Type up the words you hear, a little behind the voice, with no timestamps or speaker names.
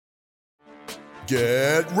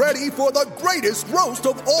Get ready for the greatest roast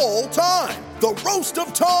of all time, the Roast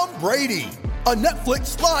of Tom Brady, a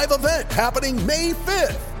Netflix live event happening May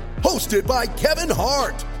 5th. Hosted by Kevin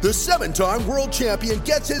Hart, the 7-time world champion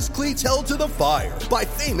gets his cleats held to the fire by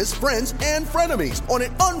famous friends and frenemies on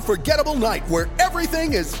an unforgettable night where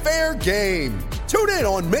everything is fair game. Tune in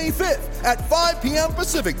on May 5th at 5 p.m.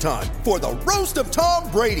 Pacific time for the Roast of Tom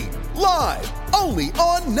Brady, live only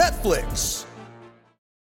on Netflix.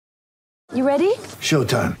 You ready?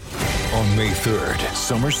 Showtime. On May 3rd,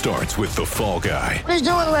 summer starts with The Fall Guy. Let's do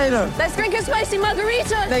it later. Let's drink a spicy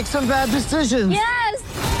margarita. Make some bad decisions. Yes!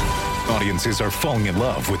 Audiences are falling in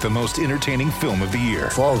love with the most entertaining film of the year.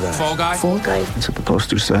 Fall Guy. Fall Guy? Fall Guy. That's what the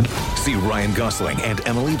poster said. See Ryan Gosling and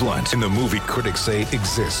Emily Blunt in the movie critics say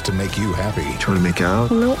exists to make you happy. Trying to make it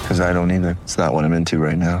out? Nope. Because I don't either. It's not what I'm into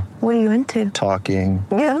right now. What are you into? Talking.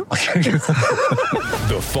 Yeah.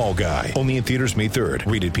 The Fall Guy. Only in theaters May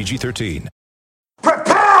 3rd. Rated PG-13.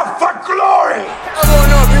 Prepare for glory! I don't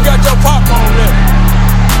know if you got your popcorn ready.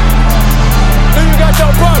 Do you got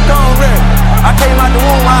your popcorn ready? I came out the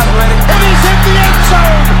womb, I was ready. And he's hit the end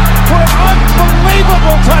zone for an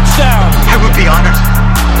unbelievable touchdown. I would be honored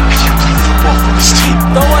if you played football for this team.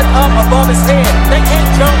 Throw it up above his head. They can't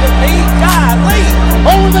jump with me. Golly.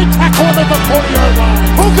 Oh, they tackle him at the 40-yard line.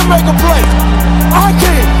 Who can make a play? I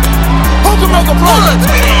can. Who can make a play?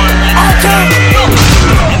 I can.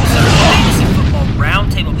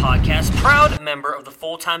 Roundtable Podcast, proud member of the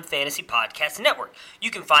Full-Time Fantasy Podcast Network.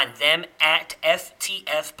 You can find them at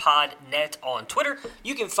FTFPodNet on Twitter.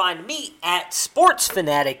 You can find me at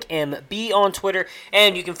SportsFanaticMB on Twitter.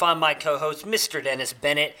 And you can find my co-host, Mr. Dennis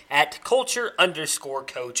Bennett, at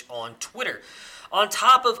Culture_Coach on Twitter. On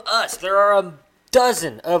top of us, there are a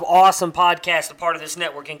dozen of awesome podcasts a part of this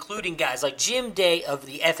network, including guys like Jim Day of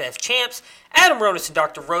the FF Champs, Adam Ronis and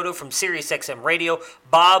Dr. Roto from SiriusXM Radio,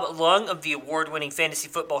 Bob Lung of the award-winning Fantasy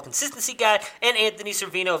Football Consistency Guide, and Anthony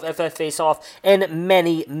Servino of FF Face Off, and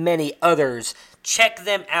many, many others. Check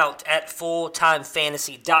them out at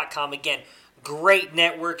fulltimefantasy.com. Again, great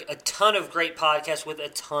network, a ton of great podcasts with a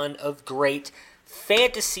ton of great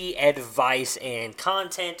fantasy advice and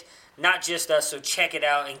content. Not just us, so check it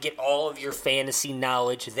out and get all of your fantasy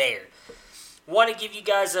knowledge there. Want to give you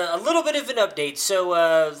guys a little bit of an update. So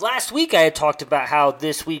last week I had talked about how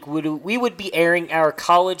this week we would be airing our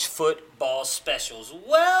college football specials.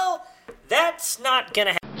 Well, that's not going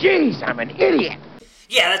to happen. Jeez, I'm an idiot.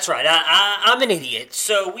 Yeah, that's right. I'm an idiot.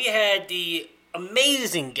 So we had the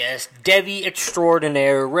amazing guest, Debbie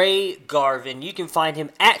extraordinaire, Ray Garvin. You can find him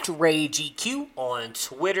at RayGQ on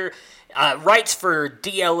Twitter. Writes for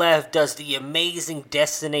DLF, does the amazing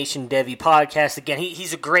Destination Devy podcast. Again,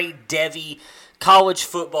 he's a great Devy college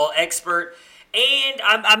football expert. And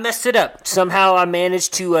I messed it up. Somehow I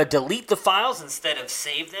managed to delete the files instead of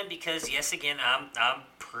save them because, yes, again, I'm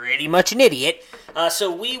pretty much an idiot.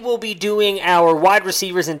 So we will be doing our wide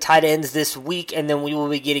receivers and tight ends this week, and then we will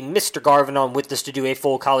be getting Mr. Garvin on with us to do a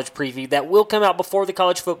full college preview that will come out before the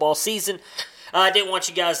college football season. I didn't want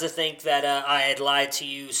you guys to think that I had lied to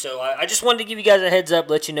you, so I just wanted to give you guys a heads up,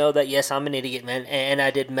 let you know that, yes, I'm an idiot, man, and I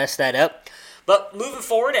did mess that up. But moving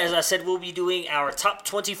forward, as I said, we'll be doing our top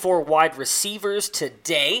 24 wide receivers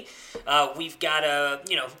today. We've got an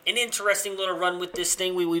interesting little run with this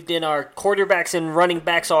thing. We've done our quarterbacks and running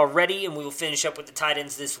backs already, and we will finish up with the tight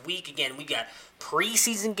ends this week. Again, we got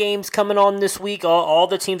preseason games coming on this week. All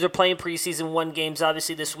the teams are playing preseason 1 games.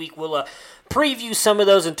 Obviously, this week we'll preview some of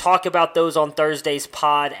those and talk about those on Thursday's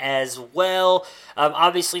pod as well.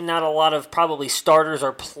 Obviously, not a lot of probably starters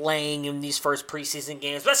are playing in these first preseason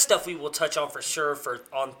games. That's stuff we will touch on for sure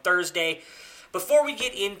on Thursday. Before we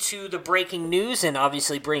get into the breaking news and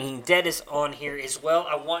obviously bringing Dennis on here as well,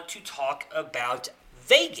 I want to talk about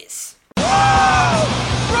Vegas. Whoa!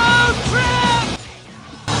 Road trip!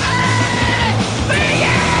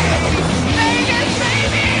 Vegas,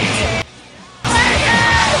 baby!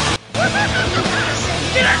 Vegas!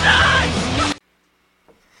 Get a knife!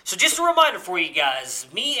 So just a reminder for you guys,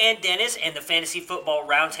 me and Dennis and the Fantasy Football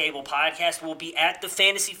Roundtable podcast will be at the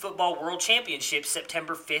Fantasy Football World Championship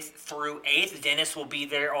September 5th through 8th. Dennis will be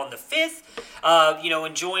there on the 5th,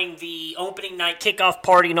 enjoying the opening night kickoff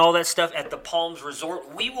party and all that stuff at the Palms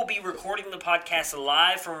Resort. We will be recording the podcast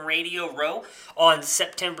live from Radio Row on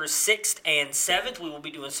September 6th and 7th. We will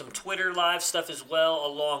be doing some Twitter live stuff as well,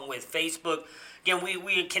 along with Facebook. Again,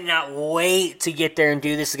 we cannot wait to get there and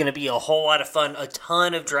do this. It's going to be a whole lot of fun. A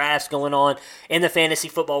ton of drafts going on in the Fantasy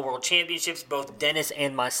Football World Championships. Both Dennis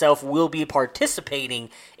and myself will be participating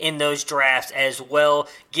in those drafts as well.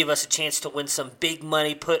 Give us a chance to win some big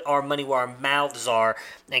money, put our money where our mouths are,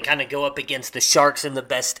 and kind of go up against the Sharks and the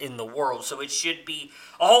best in the world. So it should be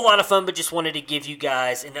a whole lot of fun, but just wanted to give you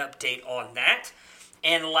guys an update on that.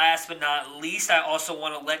 And last but not least, I also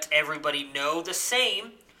want to let everybody know the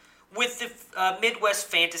same with the Midwest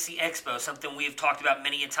Fantasy Expo, something we've talked about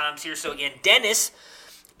many a times here. So again, Dennis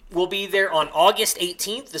will be there on August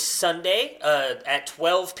 18th, this Sunday, at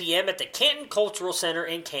 12 p.m. at the Canton Cultural Center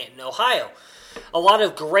in Canton, Ohio. A lot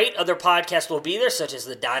of great other podcasts will be there, such as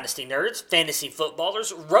the Dynasty Nerds, Fantasy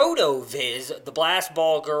Footballers, RotoViz, the Blast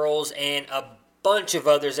Ball Girls, and a bunch of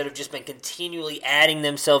others that have just been continually adding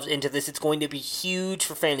themselves into this. It's going to be huge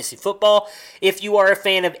for fantasy football. If you are a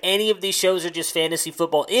fan of any of these shows or just fantasy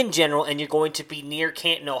football in general, and you're going to be near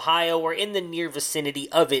Canton, Ohio, or in the near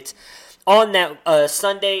vicinity of it on that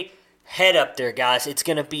Sunday, head up there, guys. It's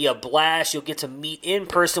going to be a blast. You'll get to meet in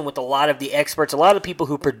person with a lot of the experts, a lot of the people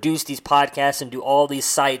who produce these podcasts and do all these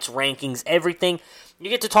sites, rankings, everything. You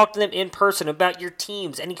get to talk to them in person about your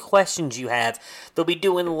teams, any questions you have. They'll be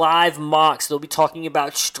doing live mocks. They'll be talking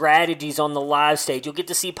about strategies on the live stage. You'll get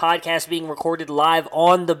to see podcasts being recorded live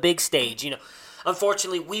on the big stage.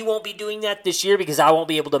 Unfortunately, we won't be doing that this year because I won't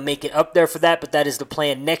be able to make it up there for that, but that is the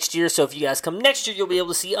plan next year. So if you guys come next year, you'll be able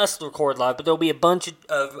to see us record live, but there'll be a bunch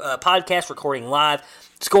of podcasts recording live.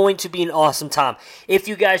 It's going to be an awesome time. If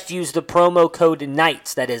you guys use the promo code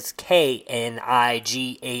NIGHTS, that is KNIGHTS,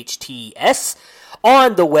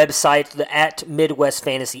 on the website at Midwest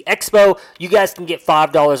Fantasy Expo, you guys can get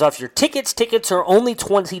 $5 off your tickets. Tickets are only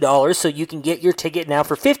 $20, so you can get your ticket now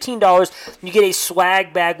for $15. You get a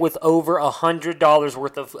swag bag with over $100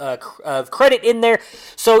 worth of credit in there.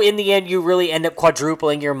 So in the end, you really end up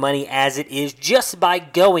quadrupling your money as it is just by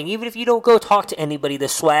going. Even if you don't go talk to anybody, the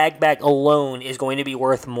swag bag alone is going to be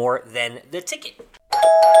worth more than the ticket.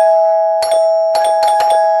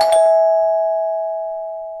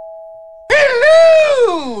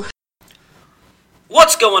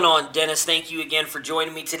 What's going on, Dennis? Thank you again for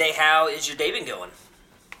joining me today. How is your day been going?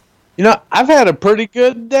 I've had a pretty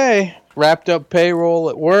good day. Wrapped up payroll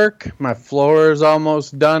at work. My floor is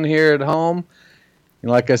almost done here at home. And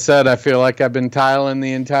like I said, I feel like I've been tiling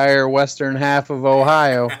the entire western half of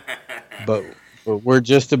Ohio. but we're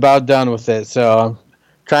just about done with it. So I'm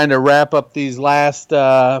trying to wrap up these last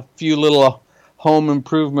few little home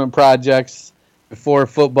improvement projects before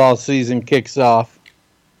football season kicks off.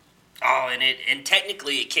 Oh, and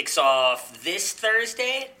technically it kicks off this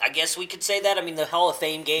Thursday. I guess we could say that. I mean, the Hall of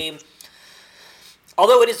Fame game,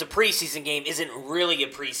 although it is a preseason game, isn't really a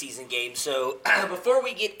preseason game. So before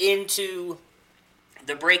we get into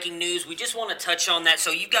the breaking news, we just want to touch on that. So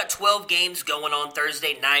you've got 12 games going on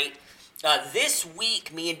Thursday night. This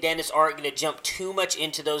week, me and Dennis aren't going to jump too much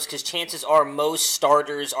into those because chances are most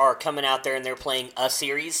starters are coming out there and they're playing a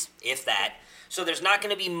series, if that. So there's not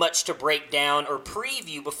going to be much to break down or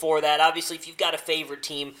preview before that. Obviously, if you've got a favorite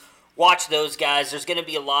team, watch those guys. There's going to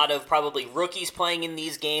be a lot of probably rookies playing in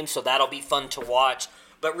these games, so that'll be fun to watch.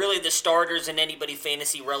 But really, the starters and anybody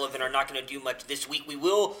fantasy relevant are not going to do much this week. We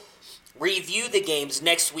will review the games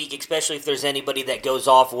next week, especially if there's anybody that goes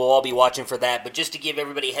off. We'll all be watching for that. But just to give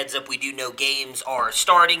everybody a heads up, we do know games are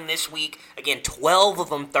starting this week. Again, 12 of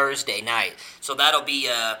them Thursday night. So that'll be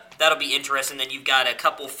interesting. Then you've got a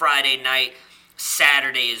couple Friday night,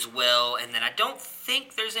 Saturday as well, and then I don't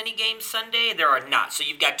think there's any games Sunday. There are not. So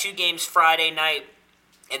you've got 2 games Friday night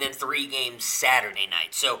and then 3 games Saturday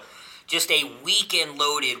night. So just a weekend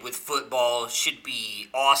loaded with football should be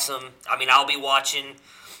awesome. I mean, I'll be watching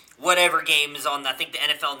whatever game is on, I think the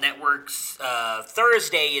NFL Network's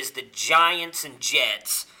Thursday is the Giants and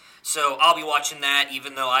Jets. So I'll be watching that,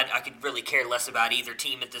 even though I could really care less about either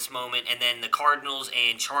team at this moment. And then the Cardinals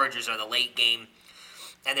and Chargers are the late game.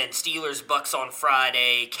 And then Steelers-Bucks on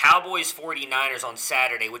Friday, Cowboys-49ers on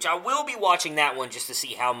Saturday, which I will be watching that one just to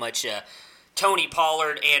see how much Tony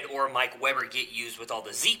Pollard and or Mike Weber get used with all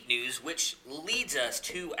the Zeke news, which leads us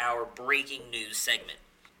to our breaking news segment.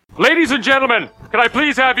 Ladies and gentlemen, can I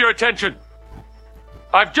please have your attention?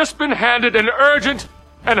 I've just been handed an urgent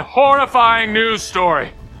and horrifying news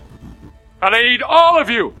story. And I need all of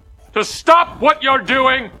you to stop what you're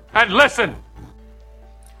doing and listen.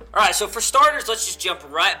 All right, so for starters, let's just jump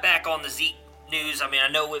right back on the Zeke news. I mean,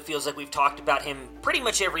 I know it feels like we've talked about him pretty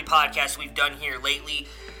much every podcast we've done here lately.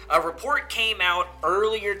 a report came out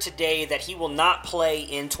earlier today that he will not play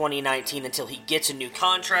in 2019 until he gets a new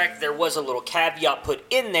contract. There was a little caveat put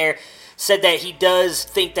in there, said that he does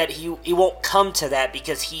think that he won't come to that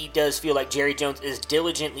because he does feel like Jerry Jones is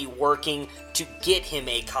diligently working to get him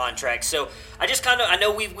a contract. So I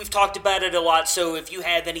know we've talked about it a lot, so if you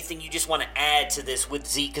have anything you just want to add to this with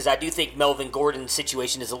Zeke, because I do think Melvin Gordon's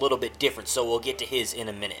situation is a little bit different, so we'll get to his in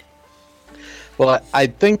a minute. Well, I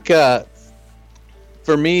think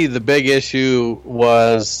for me the big issue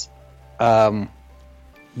was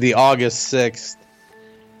the August 6th,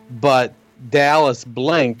 but Dallas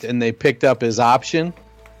blinked and they picked up his option,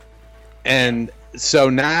 and so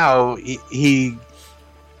now he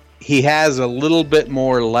has a little bit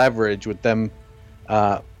more leverage with them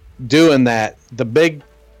doing that. The big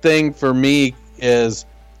thing for me is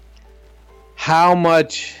how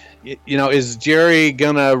much, is Jerry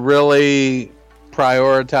gonna really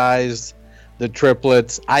prioritize the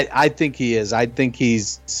triplets? I think he is. I think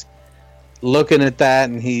he's looking at that,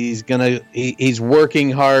 and he's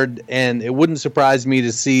working hard, and it wouldn't surprise me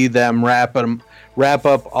to see them wrap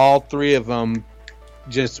up all three of them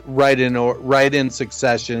just right in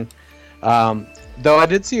succession. Though I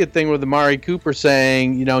did see a thing with Amari Cooper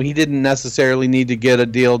saying, he didn't necessarily need to get a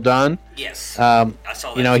deal done. Yes, I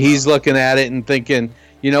saw that. He's looking at it and thinking,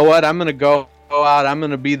 you know what, I'm going to go out, I'm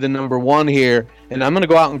going to be the number one here, and I'm going to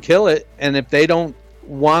go out and kill it. And if they don't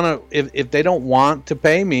want to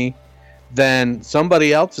pay me, then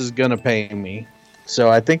somebody else is going to pay me. So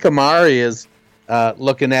I think Amari is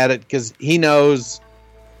looking at it because he knows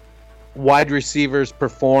wide receivers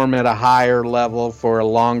perform at a higher level for a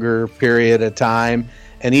longer period of time.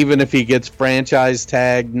 And even if he gets franchise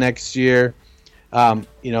tagged next year,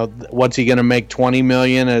 what's he going to make, $20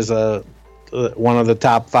 million as one of the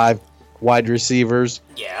top 5 wide receivers?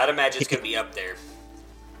 Yeah, I'd imagine it's going to be up there.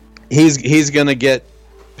 He's going to get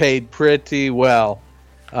paid pretty well.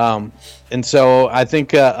 And so I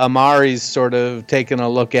think Amari's sort of taking a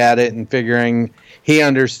look at it and figuring he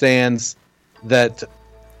understands that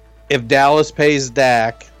if Dallas pays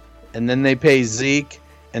Dak and then they pay Zeke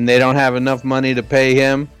and they don't have enough money to pay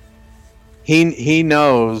him, he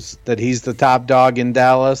knows that he's the top dog in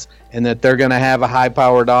Dallas and that they're going to have a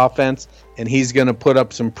high-powered offense, and he's going to put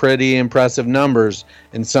up some pretty impressive numbers,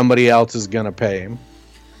 and somebody else is going to pay him.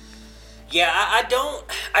 Yeah,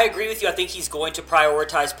 I agree with you. I think he's going to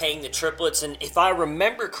prioritize paying the triplets, and if I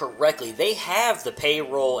remember correctly, they have the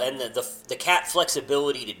payroll and the cap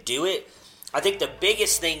flexibility to do it. I think the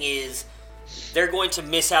biggest thing is they're going to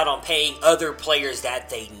miss out on paying other players that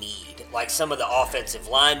they need, like some of the offensive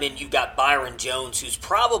linemen. You've got Byron Jones, who's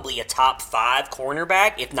probably a top 5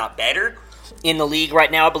 cornerback, if not better, in the league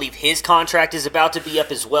right now. I believe his contract is about to be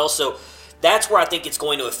up as well, so that's where I think it's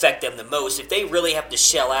going to affect them the most. If they really have to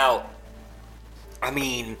shell out,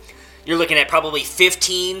 you're looking at probably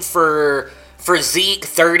 15 for Zeke,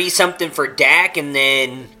 30-something for Dak, and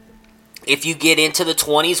then if you get into the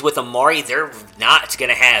 20s with Amari, they're not going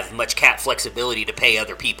to have much cap flexibility to pay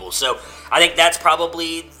other people. So I think that's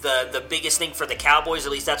probably the biggest thing for the Cowboys.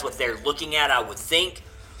 At least that's what they're looking at, I would think.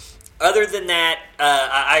 Other than that,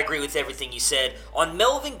 I agree with everything you said. On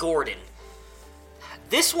Melvin Gordon,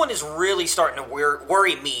 this one is really starting to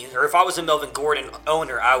worry me. Or if I was a Melvin Gordon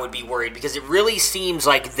owner, I would be worried because it really seems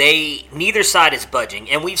like neither side is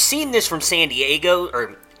budging. And we've seen this from San Diego,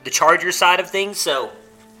 or the Chargers side of things. So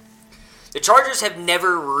the Chargers have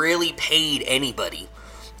never really paid anybody.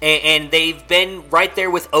 And they've been right there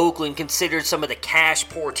with Oakland, considered some of the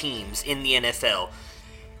cash-poor teams in the NFL.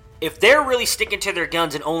 If they're really sticking to their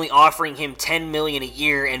guns and only offering him $10 million a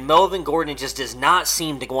year, and Melvin Gordon just does not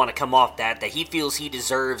seem to want to come off that he feels he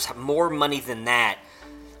deserves more money than that,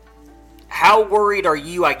 how worried are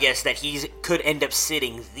you, I guess, that he could end up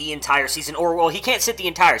sitting the entire season? Or, well, he can't sit the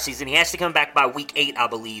entire season. He has to come back by week 8, I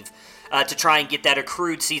believe, to try and get that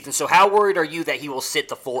accrued season. So how worried are you that he will sit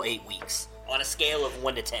the full 8 weeks on a scale of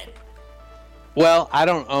 1 to 10? Well, I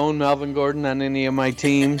don't own Melvin Gordon on any of my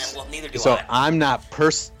teams, well, neither do so I. I'm not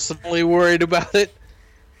personally worried about it.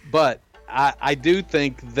 But I do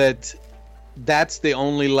think that that's the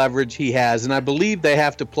only leverage he has, and I believe they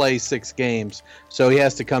have to play 6 games, so he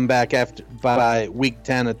has to come back by week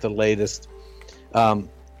 10 at the latest.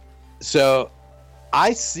 So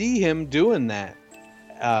I see him doing that.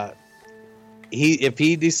 If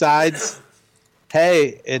he decides,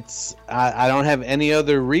 hey, I don't have any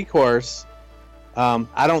other recourse.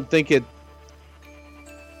 I don't think it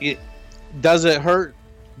does it hurt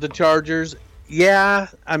the Chargers. Yeah,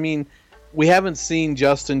 we haven't seen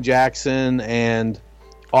Justin Jackson and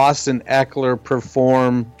Austin Eckler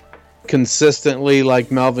perform consistently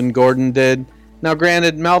like Melvin Gordon did, Now,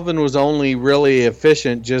 granted, Melvin was only really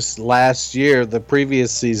efficient just last year. The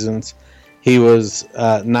previous seasons, he was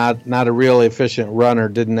not a real efficient runner,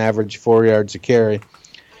 didn't average 4 yards a carry.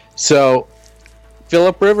 So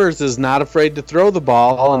Phillip Rivers is not afraid to throw the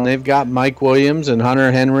ball, and they've got Mike Williams and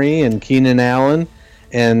Hunter Henry and Keenan Allen,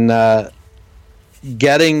 and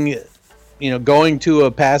going to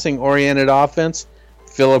a passing-oriented offense.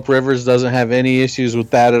 Phillip Rivers doesn't have any issues with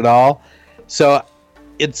that at all. So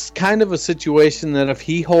it's kind of a situation that if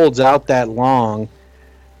he holds out that long,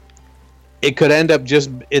 it could end up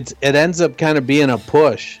it ends up kind of being a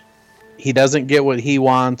push. He doesn't get what he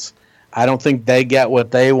wants. I don't think they get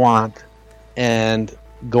what they want. And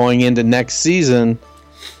going into next season,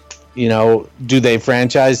 do they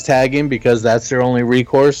franchise tag him because that's their only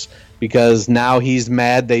recourse? Because now he's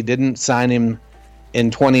mad they didn't sign him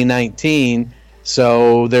in 2019,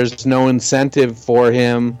 so there's no incentive for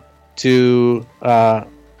him to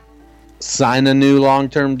sign a new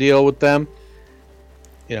long-term deal with them.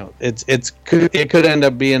 It could end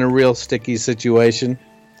up being a real sticky situation.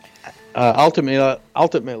 Ultimately,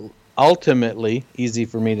 easy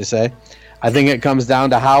for me to say, I think it comes down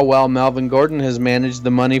to how well Melvin Gordon has managed the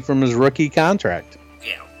money from his rookie contract.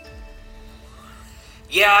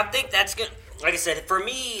 Yeah, I think that's good. Like I said, for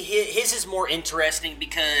me, his is more interesting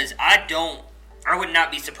because I would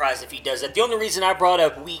not be surprised if he does that. The only reason I brought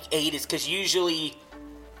up Week 8 is because usually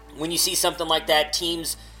when you see something like that,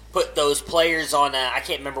 teams put those players on I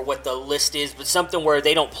can't remember what the list is, but something where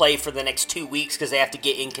they don't play for the next 2 weeks because they have to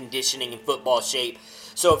get in conditioning and football shape.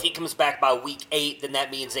 So if he comes back by Week 8, then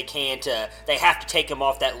that means they have to take him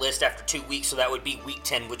off that list after 2 weeks, so that would be Week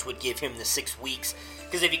 10, which would give him the 6 weeks.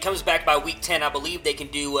 Because if he comes back by Week 10, I believe they can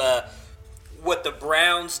do what the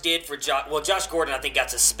Browns did for Josh Gordon, I think,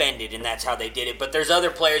 got suspended, and that's how they did it. But there's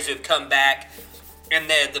other players who have come back,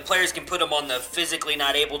 and the players can put them on the physically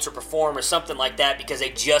not able to perform or something like that because they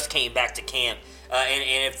just came back to camp. And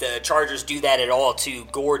if the Chargers do that at all to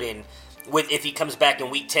Gordon, if he comes back in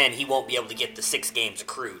Week 10, he won't be able to get the 6 games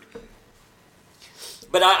accrued.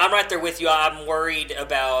 But I'm right there with you. I'm worried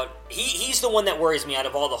about... He's the one that worries me out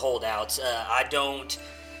of all the holdouts. I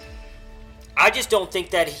just don't think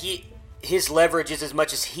that his leverage is as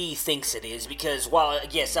much as he thinks it is. Because while,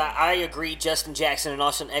 yes, I agree, Justin Jackson and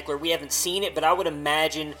Austin Eckler, we haven't seen it, but I would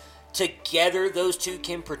imagine together those two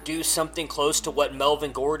can produce something close to what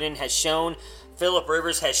Melvin Gordon has shown. Phillip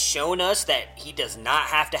Rivers has shown us that he does not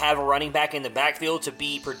have to have a running back in the backfield to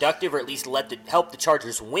be productive or at least help the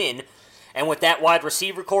Chargers win. And with that wide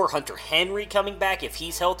receiver core, Hunter Henry coming back, if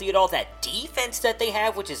he's healthy at all, that defense that they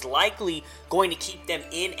have, which is likely going to keep them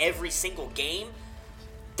in every single game,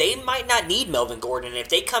 they might not need Melvin Gordon. If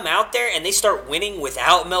they come out there and they start winning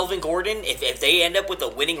without Melvin Gordon, if they end up with a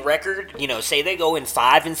winning record, say they go in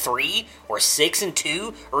 5-3 or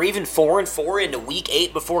 6-2 or even 4-4 into Week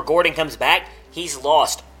 8 before Gordon comes back, he's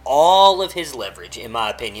lost all of his leverage, in my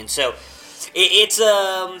opinion. So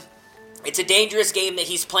it's a dangerous game that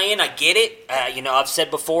he's playing. I get it. I've said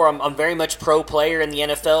before, I'm very much pro player in the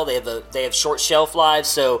NFL. They have short shelf lives,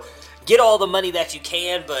 so get all the money that you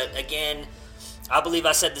can. But again, I believe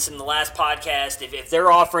I said this in the last podcast. If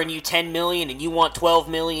they're offering you $10 million and you want $12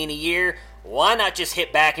 million a year, why not just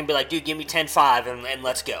hit back and be like, dude, give me 10.5 and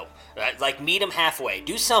let's go. Right? Like, meet them halfway.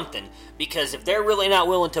 Do something. Because if they're really not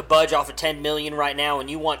willing to budge off of $10 million right now and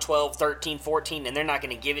you want 12, 13, 14, and they're not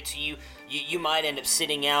going to give it to you, you might end up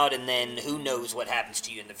sitting out, and then who knows what happens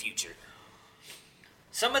to you in the future.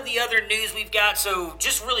 Some of the other news we've got, so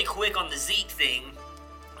just really quick on the Zeke thing,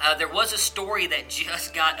 there was a story that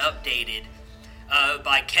just got updated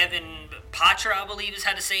by Kevin Patra, I believe is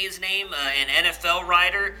how to say his name, an NFL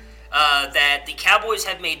writer, that the Cowboys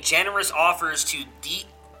have made generous offers to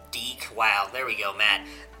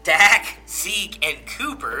Dak, Zeke, and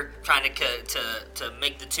Cooper, trying to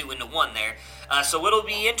make the two into one there. So it'll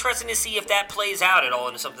be interesting to see if that plays out at all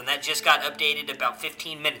into something. That just got updated about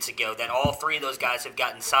 15 minutes ago, that all three of those guys have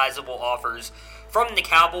gotten sizable offers from the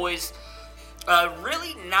Cowboys.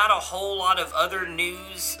 Really not a whole lot of other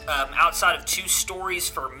news outside of two stories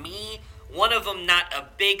for me. One of them not a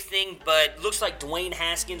big thing, but looks like Dwayne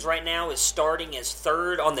Haskins right now is starting as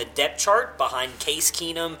third on the depth chart behind Case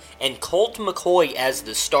Keenum and Colt McCoy as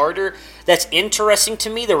the starter. That's interesting to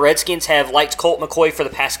me. The Redskins have liked Colt McCoy for the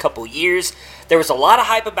past couple years. There was a lot of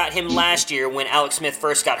hype about him last year when Alex Smith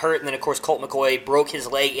first got hurt, and then, of course, Colt McCoy broke his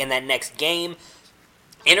leg in that next game.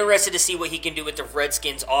 Interested to see what he can do with the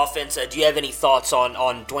Redskins offense. Do you have any thoughts on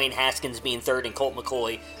Dwayne Haskins being third and Colt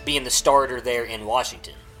McCoy being the starter there in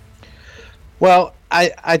Washington? Well,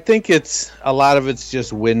 I think a lot of it's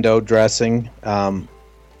just window dressing.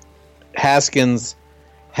 Haskins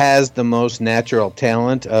has the most natural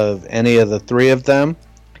talent of any of the three of them.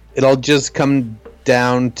 It'll just come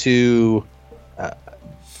down to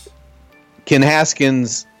can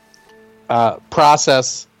Haskins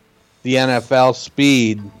process the NFL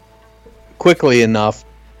speed quickly enough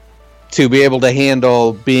to be able to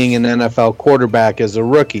handle being an NFL quarterback as a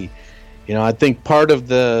rookie. I think part of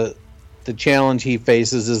the challenge he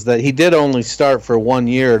faces is that he did only start for 1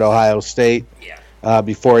 year at Ohio State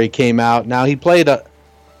before he came out. Now, he played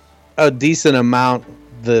a decent amount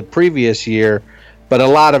the previous year, but a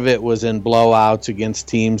lot of it was in blowouts against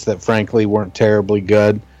teams that, frankly, weren't terribly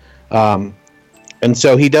good. And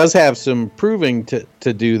so he does have some proving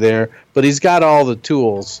to do there, but he's got all the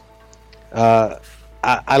tools.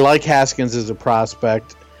 I like Haskins as a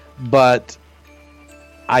prospect, but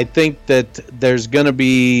I think that there's going to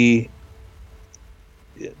be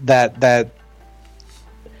that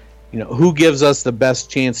who gives us the best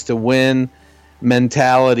chance to win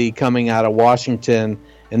mentality coming out of Washington,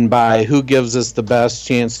 and by who gives us the best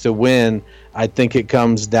chance to win, I think it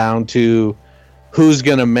comes down to who's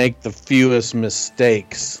going to make the fewest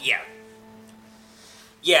mistakes.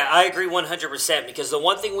 Yeah, I agree 100%, because the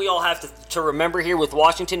one thing we all have to remember here with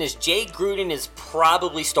Washington is Jay Gruden is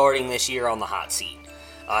probably starting this year on the hot seat.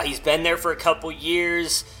 He's been there for a couple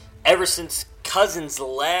years. Ever since Cousins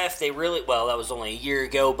left, that was only a year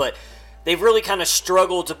ago, but they've really kind of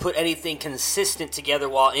struggled to put anything consistent together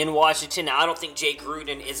while in Washington. Now, I don't think Jay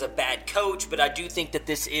Gruden is a bad coach, but I do think that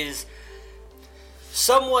this is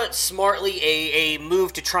somewhat smartly a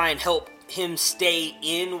move to try and help him stay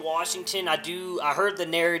in Washington. I heard the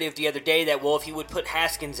narrative the other day that, if he would put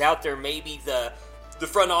Haskins out there, maybe the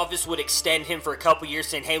front office would extend him for a couple years,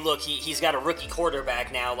 saying, hey, look, he's got a rookie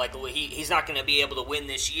quarterback now. Like, he's not going to be able to win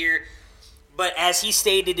this year. But as he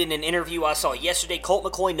stated in an interview I saw yesterday, Colt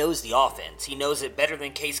McCoy knows the offense. He knows it better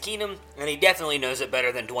than Case Keenum, and he definitely knows it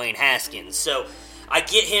better than Dwayne Haskins. So I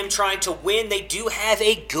get him trying to win. They do have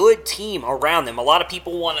a good team around them. A lot of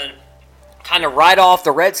people want to kind of write off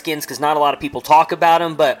the Redskins because not a lot of people talk about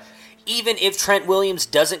them, but even if Trent Williams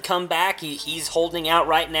doesn't come back, he's holding out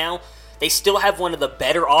right now. They still have one of the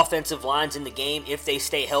better offensive lines in the game if they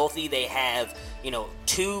stay healthy. They have,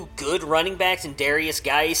 two good running backs in Darius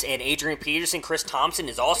Geis and Adrian Peterson. Chris Thompson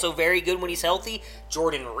is also very good when he's healthy.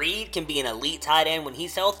 Jordan Reed can be an elite tight end when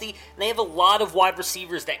he's healthy. And they have a lot of wide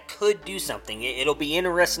receivers that could do something. It'll be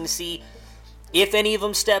interesting to see if any of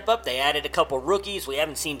them step up. They added a couple rookies. We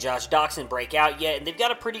haven't seen Josh Doxson break out yet, and they've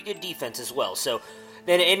got a pretty good defense as well. So,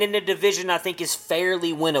 and in the division, I think is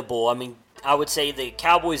fairly winnable. I mean, I would say the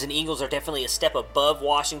Cowboys and Eagles are definitely a step above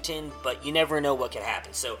Washington, but you never know what could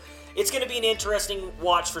happen. So it's going to be an interesting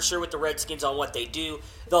watch for sure with the Redskins on what they do.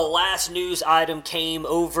 The last news item came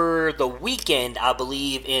over the weekend, I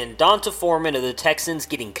believe, in Donta Foreman of the Texans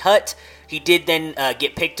getting cut. He did then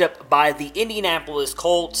get picked up by the Indianapolis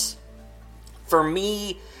Colts. For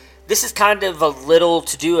me, this is kind of a little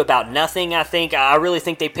to do about nothing, I think. I really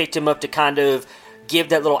think they picked him up to kind of give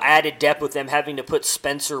that little added depth with them having to put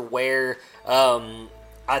Spencer Ware.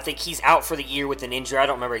 I think he's out for the year with an injury. I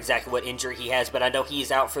don't remember exactly what injury he has, but I know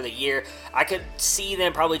he's out for the year. I could see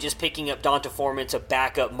them probably just picking up Donta Foreman to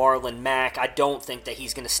back up Marlon Mack. I don't think that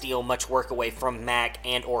he's going to steal much work away from Mack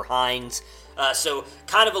and or Hines. So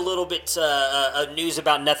kind of a little bit news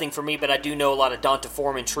about nothing for me, but I do know a lot of Donta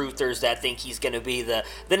Foreman truthers that think he's going to be the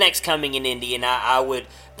next coming in Indy, and I would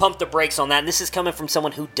pump the brakes on that. And this is coming from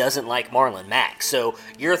someone who doesn't like Marlon Mack. So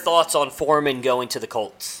your thoughts on Foreman going to the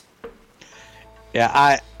Colts?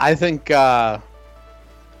 Yeah, I think Donta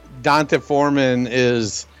Foreman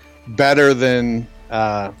is better than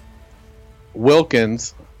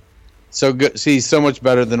Wilkins. So good. See, so much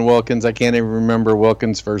better than Wilkins. I can't even remember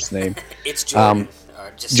Wilkins' first name. It's Jordan.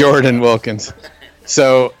 Jordan Wilkins.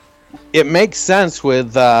 So it makes sense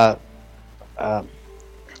with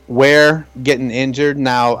Ware getting injured.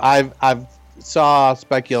 Now, I've saw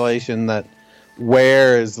speculation that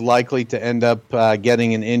Ware is likely to end up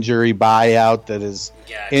getting an injury buyout. That his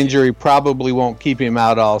injury probably won't keep him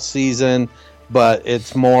out all season, but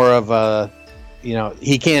it's more of a,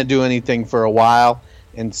 he can't do anything for a while.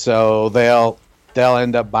 And so they'll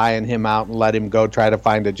end up buying him out and let him go try to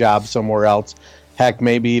find a job somewhere else. Heck,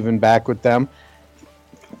 maybe even back with them.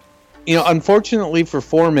 Unfortunately for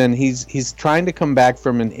Foreman, he's trying to come back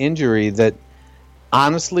from an injury that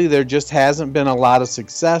honestly there just hasn't been a lot of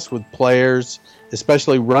success with players,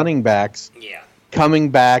 especially running backs, coming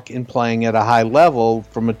back and playing at a high level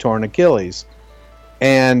from a torn Achilles.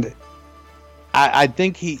 And I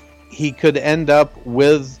think he could end up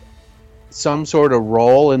with some sort of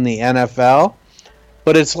role in the NFL,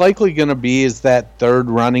 but it's likely going to be as that third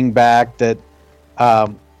running back that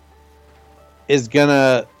is going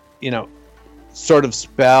to, sort of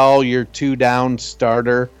spell your 2-down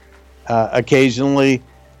starter occasionally,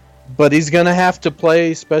 but he's going to have to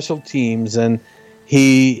play special teams, and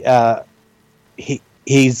he's going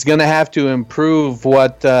to have to improve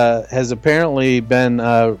what has apparently been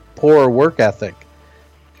poor work ethic.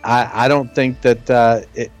 I don't think that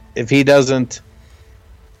if he doesn't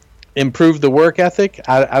improve the work ethic,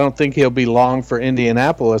 I don't think he'll be long for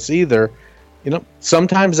Indianapolis either.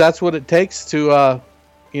 Sometimes that's what it takes to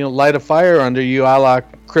light a fire under you, a la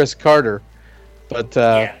Chris Carter. But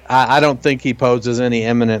I don't think he poses any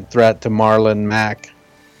imminent threat to Marlon Mack.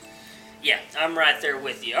 Yeah, I'm right there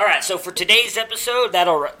with you. All right, so for today's episode,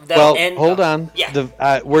 that'll end. Hold on.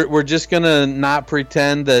 Yeah. We're just gonna not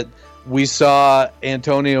pretend that we saw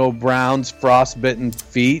Antonio Brown's frostbitten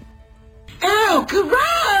feet. Oh, come on!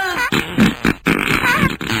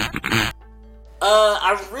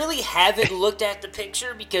 I really haven't looked at the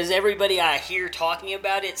picture because everybody I hear talking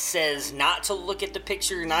about it says not to look at the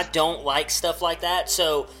picture, and I don't like stuff like that.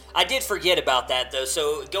 So I did forget about that, though.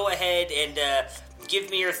 So go ahead and give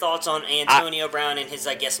me your thoughts on Antonio Brown and his,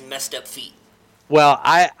 I guess, messed up feet. Well,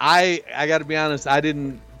 I got to be honest, I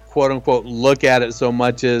didn't quote-unquote look at it so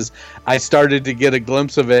much as I started to get a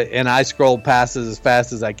glimpse of it, and I scrolled past it as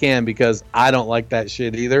fast as I can because I don't like that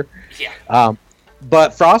shit either. Yeah.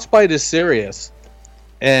 But frostbite is serious.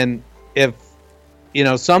 And if,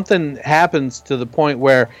 something happens to the point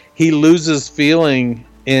where he loses feeling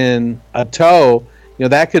in a toe,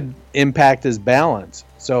 that could impact his balance.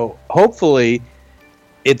 So hopefully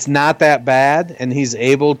it's not that bad and he's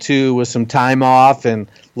able to, with some time off, and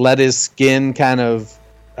let his skin kind of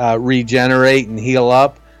regenerate and heal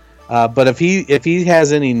up. But if he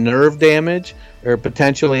has any nerve damage or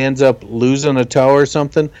potentially ends up losing a toe or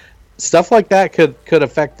something, stuff like that could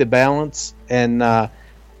affect the balance and,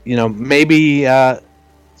 maybe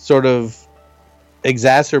sort of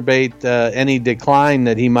exacerbate any decline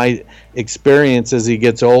that he might experience as he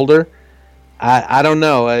gets older. I don't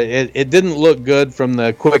know. It didn't look good from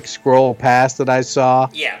the quick scroll past that I saw.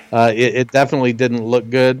 Yeah. It definitely didn't look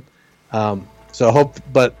good.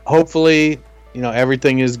 But hopefully,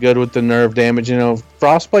 everything is good with the nerve damage.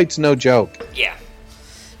 Frostbite's no joke. Yeah.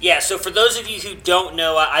 Yeah, so for those of you who don't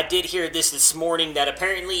know, I did hear this morning that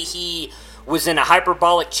apparently he was in a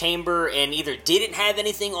hyperbolic chamber and either didn't have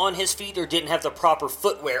anything on his feet or didn't have the proper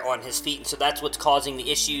footwear on his feet, and so that's what's causing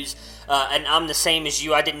the issues. And I'm the same as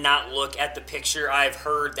you. I did not look at the picture. I've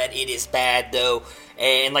heard that it is bad, though,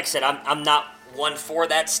 and like I said, I'm not one for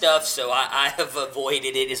that stuff, so I have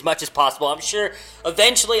avoided it as much as possible. I'm sure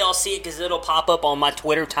eventually I'll see it because it'll pop up on my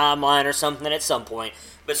Twitter timeline or something at some point,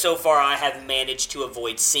 but so far I have managed to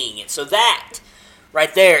avoid seeing it. So that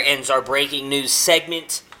right there ends our breaking news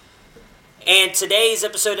segment. And today's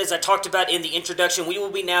episode, as I talked about in the introduction, we will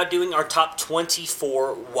be now doing our top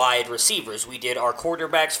 24 wide receivers. We did our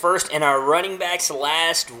quarterbacks first and our running backs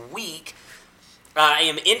last week. I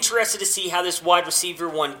am interested to see how this wide receiver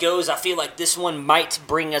one goes. I feel like this one might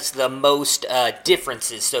bring us the most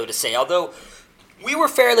differences, so to say. Although we were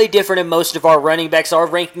fairly different in most of our running backs. Our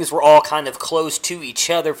rankings were all kind of close to each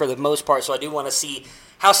other for the most part, so I do want to see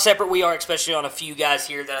how separate we are, especially on a few guys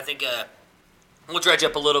here that I think we'll dredge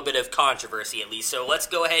up a little bit of controversy at least. So let's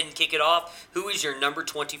go ahead and kick it off. Who is your number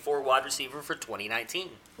 24 wide receiver for 2019?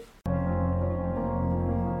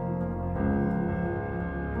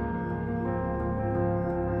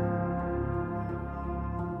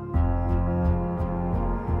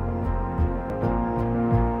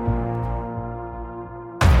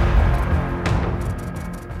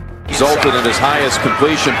 Resulted in his highest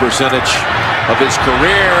completion percentage of his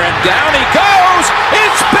career, and down he goes!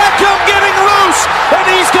 It's Beckham getting loose, and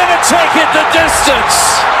he's going to take it the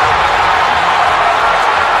distance!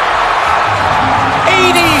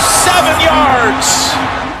 87 yards!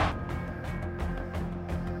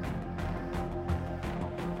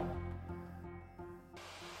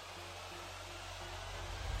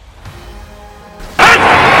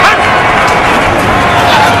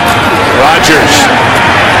 Rodgers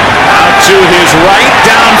out to his right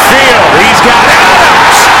downfield. He's got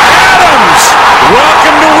Adams! Adams!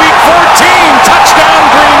 Welcome to Week 14. Touchdown,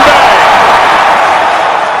 Green Bay!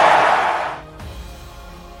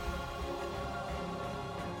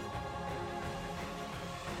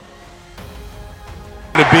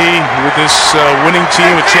 To be with this winning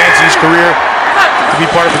team, a chance in his career to be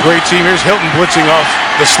part of a great team. Here's Hilton blitzing off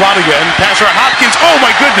the slot again. Passer Hopkins. Oh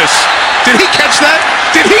my goodness! Did he catch that?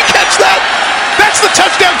 Did he catch that? That's the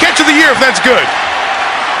touchdown catch of the year if that's good.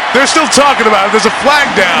 They're still talking about it. There's a flag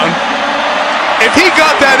down. If he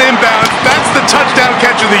got that inbound, that's the touchdown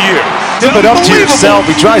catch of the year. Tip it up to yourself.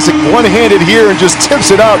 He tries it one-handed here and just tips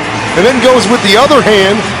it up. and then goes with the other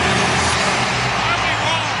hand.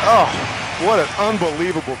 Oh, what an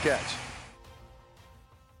unbelievable catch.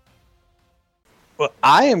 Well,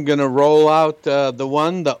 I am going to roll out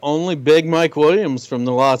the only Big Mike Williams from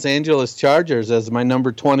the Los Angeles Chargers as my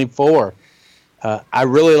number 24. I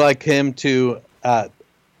really like him to,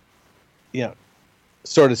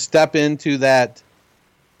 sort of step into that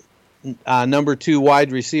number 2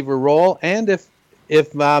 wide receiver role. And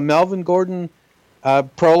if Melvin Gordon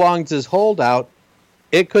prolongs his holdout,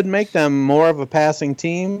 it could make them more of a passing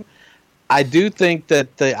team. I do think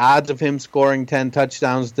that the odds of him scoring 10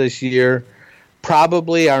 touchdowns this year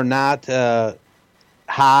probably are not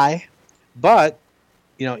high, but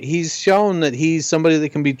he's shown that he's somebody that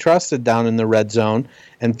can be trusted down in the red zone,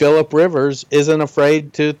 and Phillip Rivers isn't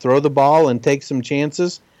afraid to throw the ball and take some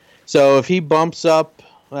chances. So if he bumps up,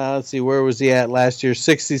 let's see, where was he at last year?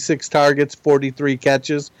 66 targets, 43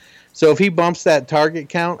 catches. So if he bumps that target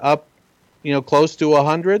count up, close to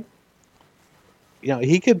 100,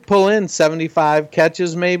 he could pull in 75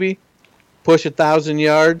 catches maybe, push 1,000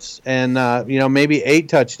 yards, and maybe 8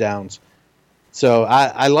 touchdowns. So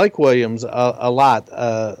I like Williams a lot.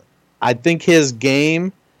 I think his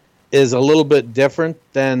game is a little bit different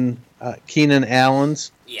than Keenan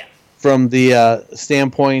Allen's. Yeah. From the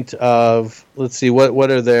standpoint of, let's see, what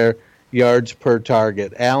are their yards per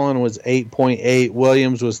target? Allen was 8.8,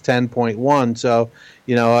 Williams was 10.1. So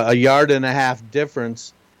a yard and a half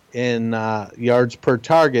difference in yards per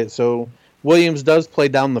target. So Williams does play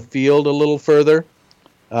down the field a little further.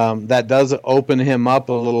 That does open him up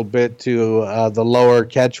a little bit to the lower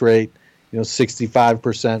catch rate,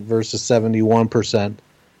 65% versus 71%.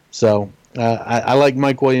 So I like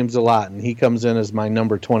Mike Williams a lot, and he comes in as my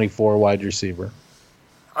number 24 wide receiver.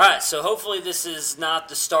 All right, so hopefully this is not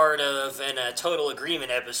the start of a total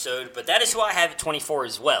agreement episode, but that is who I have at 24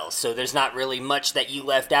 as well, so there's not really much that you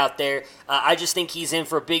left out there. I just think he's in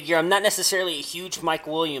for a big year. I'm not necessarily a huge Mike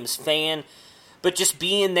Williams fan, but just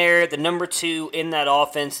being there, the number 2 in that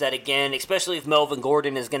offense, that again, especially if Melvin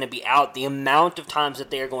Gordon is going to be out, the amount of times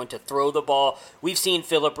that they are going to throw the ball. We've seen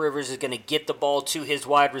Phillip Rivers is going to get the ball to his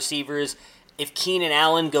wide receivers. If Keenan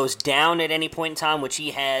Allen goes down at any point in time, which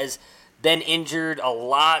he has been injured a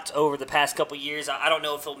lot over the past couple years, I don't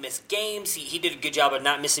know if he'll miss games. He did a good job of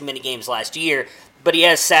not missing many games last year, but he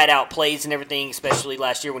has sat out plays and everything, especially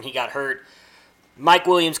last year when he got hurt. Mike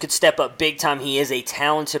Williams could step up big time. He is a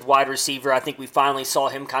talented wide receiver. I think we finally saw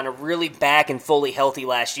him kind of really back and fully healthy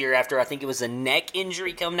last year after I think it was a neck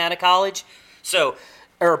injury coming out of college.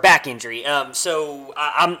 Or back injury. So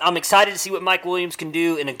I'm excited to see what Mike Williams can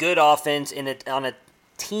do in a good offense on a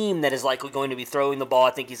team that is likely going to be throwing the ball.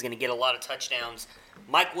 I think he's going to get a lot of touchdowns.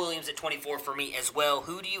 Mike Williams at 24 for me as well.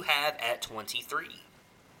 Who do you have at 23?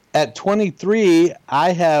 At 23,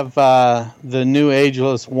 I have the new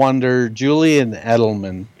ageless wonder, Julian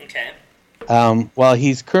Edelman. Okay. While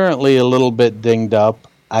he's currently a little bit dinged up,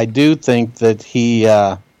 I do think that he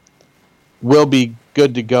will be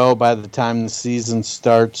good to go by the time the season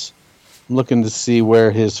starts. I'm looking to see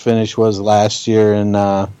where his finish was last year in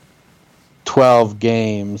 12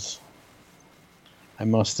 games. I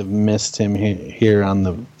must have missed him here on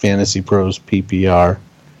the Fantasy Pros PPR.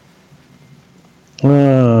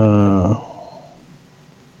 Or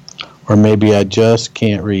maybe I just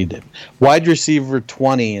can't read it. Wide receiver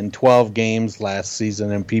 20 in 12 games last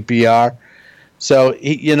season in PPR. So,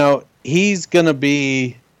 he's going to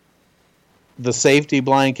be the safety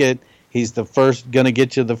blanket. He's the first, going to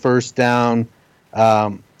get you the first down.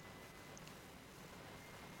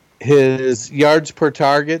 His yards per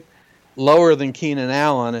target, lower than Keenan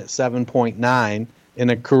Allen at 7.9, in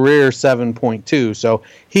a career 7.2. So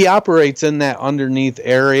he operates in that underneath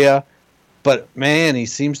area, but man, he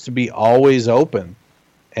seems to be always open.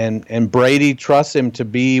 And Brady trusts him to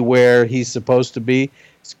be where he's supposed to be.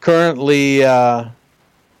 He's currently, let's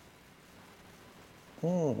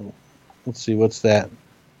see, what's that?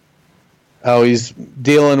 Oh, he's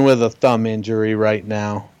dealing with a thumb injury right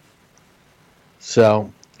now. So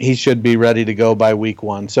he should be ready to go by week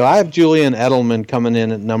 1. So I have Julian Edelman coming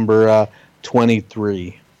in at number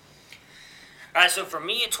 23. All right, so for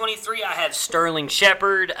me at 23, I have Sterling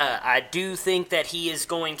Shepard. I do think that he is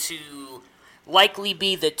going to likely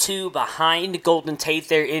be the 2 behind Golden Tate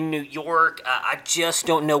there in New York. I just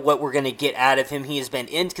don't know what we're going to get out of him. He has been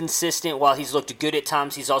inconsistent. While he's looked good at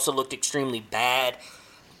times, he's also looked extremely bad.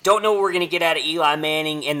 Don't know what we're going to get out of Eli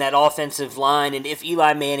Manning in that offensive line, and if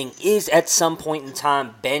Eli Manning is at some point in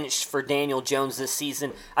time benched for Daniel Jones this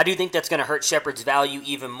season, I do think that's going to hurt Shepard's value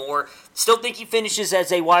even more. Still think he finishes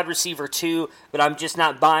as a wide receiver 2, but I'm just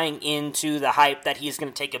not buying into the hype that he's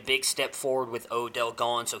going to take a big step forward with Odell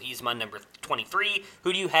gone, so he's my number 23.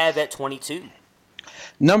 Who do you have at 22?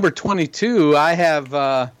 Number 22, I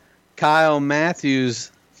have Kyle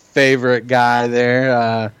Matthews' favorite guy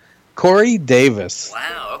there, Corey Davis.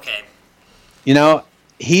 Wow, okay. You know,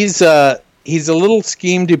 he's a little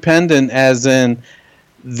scheme dependent, as in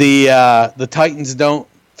the Titans don't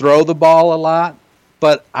throw the ball a lot,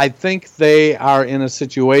 but I think they are in a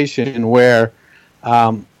situation where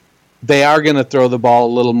they are going to throw the ball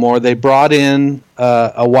a little more. They brought in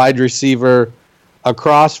a wide receiver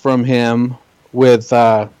across from him with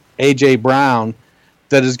A.J. Brown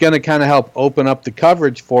that is going to kind of help open up the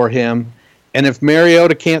coverage for him. And if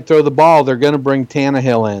Mariota can't throw the ball, they're going to bring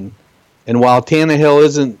Tannehill in. And while Tannehill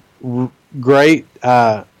isn't great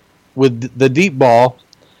with the deep ball,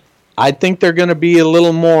 I think they're going to be a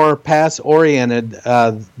little more pass-oriented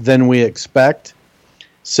than we expect.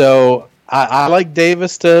 So I like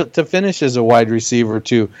Davis to finish as a wide receiver,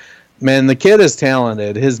 too. Man, the kid is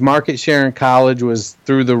talented. His market share in college was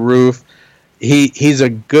through the roof. He's a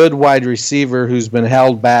good wide receiver who's been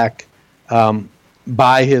held back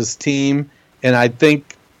by his team. And I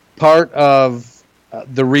think part of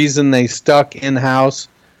the reason they stuck in-house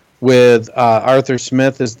with Arthur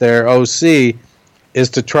Smith as their OC is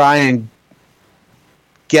to try and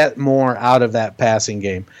get more out of that passing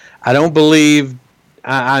game. I don't believe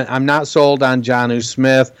I'm not sold on Jonnu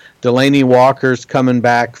Smith. Delaney Walker's coming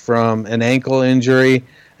back from an ankle injury.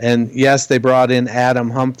 And, yes, they brought in Adam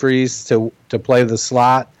Humphries to play the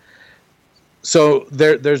slot. So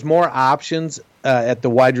there's more options at the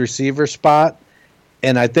wide receiver spot,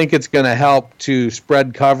 and I think it's going to help to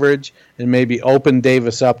spread coverage and maybe open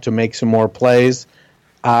Davis up to make some more plays.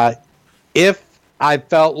 If I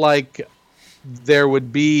felt like there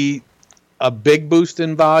would be a big boost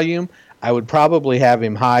in volume, I would probably have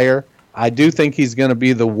him higher. I do think he's going to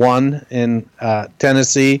be the one in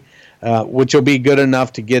Tennessee, which will be good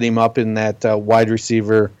enough to get him up in that wide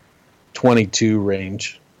receiver 22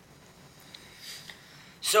 range.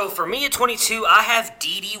 So for me at 22, I have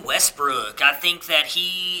D.D. Westbrook. I think that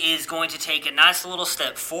he is going to take a nice little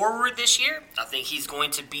step forward this year. I think he's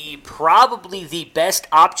going to be probably the best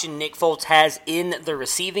option Nick Foles has in the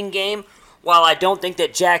receiving game. While I don't think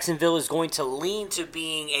that Jacksonville is going to lean to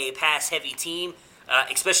being a pass-heavy team,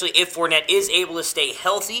 especially if Fournette is able to stay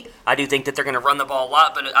healthy, I do think that they're going to run the ball a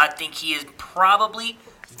lot, but I think he is probably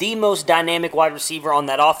the most dynamic wide receiver on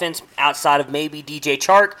that offense outside of maybe DJ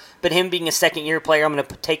Chark. But him being a second-year player, I'm going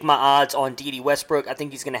to take my odds on D.D. Westbrook. I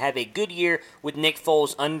think he's going to have a good year with Nick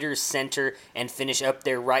Foles under center and finish up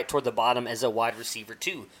there right toward the bottom as a wide receiver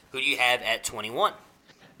too. Who do you have at 21?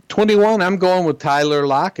 21, I'm going with Tyler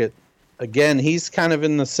Lockett. Again, he's kind of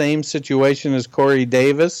in the same situation as Corey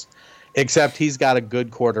Davis, except he's got a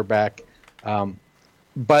good quarterback.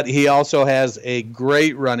 But he also has a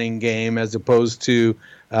great running game as opposed to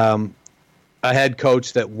a head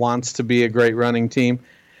coach that wants to be a great running team.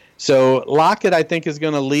 So Lockett, I think, is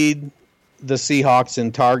going to lead the Seahawks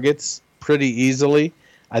in targets pretty easily.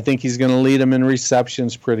 I think he's going to lead them in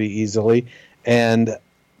receptions pretty easily. And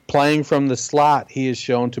playing from the slot, he is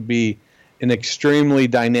shown to be an extremely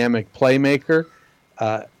dynamic playmaker.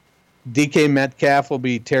 DK Metcalf will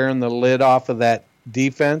be tearing the lid off of that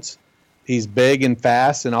defense. He's big and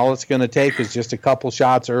fast, and all it's going to take is just a couple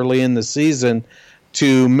shots early in the season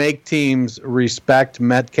to make teams respect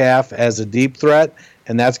Metcalf as a deep threat,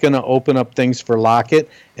 and that's going to open up things for Lockett.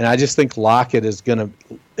 And I just think Lockett is going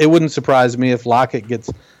to – it wouldn't surprise me if Lockett gets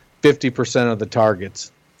 50% of the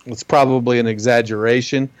targets. It's probably an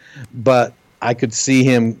exaggeration, but I could see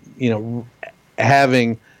him,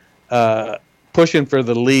 having pushing for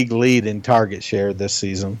the league lead in target share this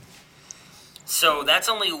season. So that's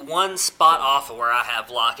only one spot off of where I have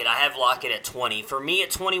Lockett. I have Lockett at 20. For me at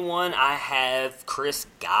 21, I have Chris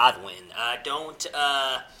Godwin.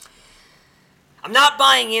 I'm not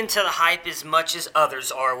buying into the hype as much as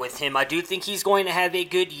others are with him. I do think he's going to have a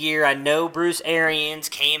good year. I know Bruce Arians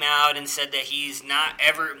came out and said that he's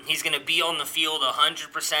going to be on the field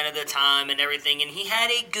 100% of the time and everything, and he had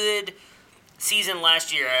a good season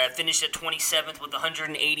last year. I finished at 27th with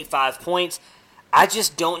 185 points. I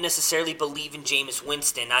just don't necessarily believe in Jameis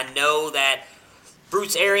Winston. I know that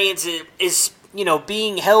Bruce Arians is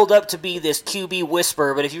being held up to be this QB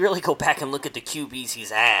whisperer, but if you really go back and look at the QBs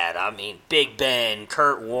he's had, I mean, Big Ben,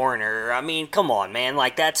 Kurt Warner, I mean, come on, man.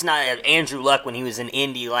 Like, that's not Andrew Luck when he was in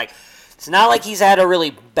Indy. Like, it's not like he's had a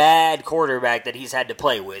really bad quarterback that he's had to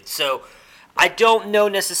play with. So I don't know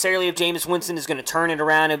necessarily if Jameis Winston is going to turn it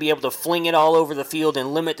around and be able to fling it all over the field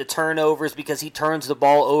and limit the turnovers because he turns the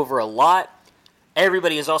ball over a lot.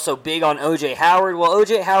 Everybody is also big on O.J. Howard. Well,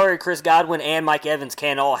 O.J. Howard, Chris Godwin, and Mike Evans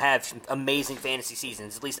can all have amazing fantasy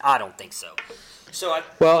seasons. At least I don't think so.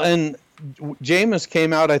 Well, and Jameis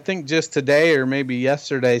came out, I think, just today or maybe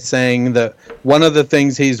yesterday saying that one of the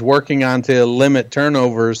things he's working on to limit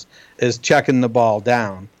turnovers is checking the ball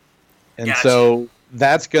down. And so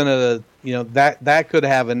that's going to, that could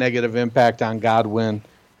have a negative impact on Godwin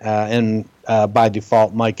and by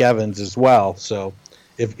default Mike Evans as well. So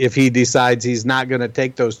if he decides he's not going to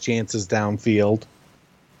take those chances downfield.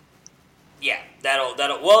 Yeah,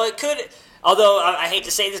 well, it could, although I hate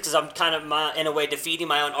to say this because I'm kind of in a way defeating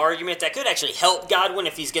my own argument, that could actually help Godwin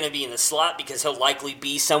if he's going to be in the slot because he'll likely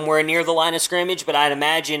be somewhere near the line of scrimmage. But I'd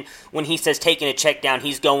imagine when he says taking a check down,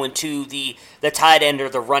 he's going to the tight end or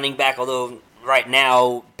the running back, although right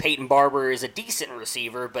now Peyton Barber is a decent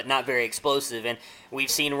receiver but not very explosive, and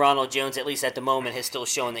we've seen Ronald Jones, at least at the moment, has still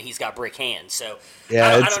shown that he's got brick hands. So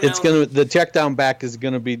yeah, the check down back is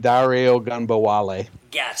going to be Dario Gunbowale.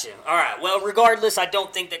 Gotcha. All right. Well, regardless, I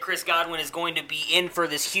don't think that Chris Godwin is going to be in for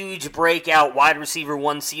this huge breakout wide receiver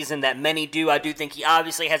one season that many do. I do think he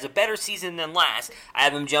obviously has a better season than last. I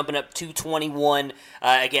have him jumping up to 21.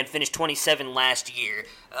 Again, finished 27 last year.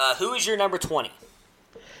 Who is your number 20?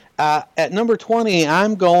 At number 20,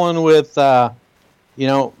 I'm going with, my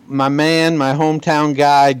man, my hometown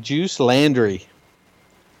guy, Juice Landry.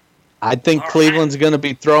 I think Cleveland's going to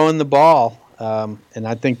be throwing the ball, and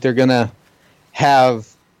I think they're going to have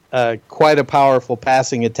quite a powerful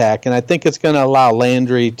passing attack. And I think it's going to allow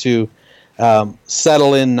Landry to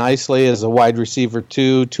settle in nicely as a wide receiver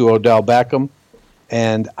to Odell Beckham.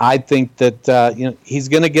 And I think that he's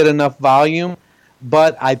going to get enough volume,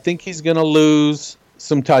 but I think he's going to lose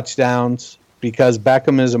some touchdowns because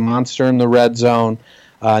Beckham is a monster in the red zone.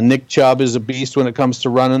 Nick Chubb is a beast when it comes to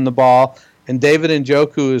running the ball. And David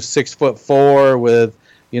Njoku is 6'4" with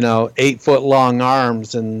 8-foot long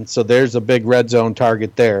arms, and so there's a big red zone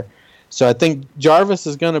target there. So I think Jarvis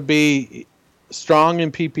is going to be strong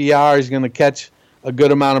in PPR. He's going to catch a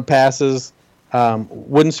good amount of passes.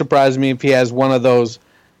 Wouldn't surprise me if he has one of those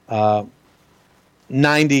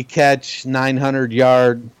 90 catch, 900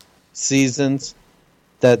 yard seasons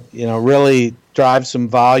that really drive some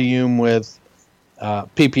volume with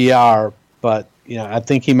PPR. But I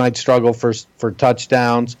think he might struggle for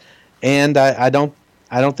touchdowns, and I don't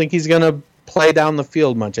think he's going to play down the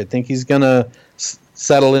field much. I think he's going to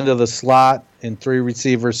settle into the slot in 3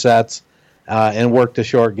 receiver sets and work the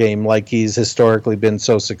short game like he's historically been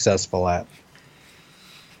so successful at.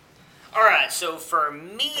 All right, so for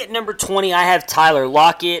me at number 20, I have Tyler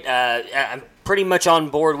Lockett. I'm pretty much on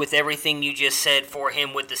board with everything you just said for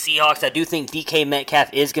him with the Seahawks. I do think DK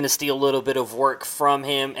Metcalf is going to steal a little bit of work from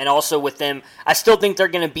him. And also with them, I still think they're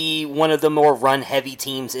going to be one of the more run-heavy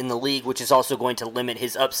teams in the league, which is also going to limit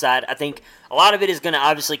his upside. I think a lot of it is going to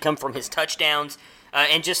obviously come from his touchdowns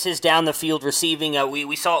and just his down-the-field receiving.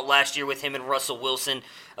 We saw it last year with him and Russell Wilson.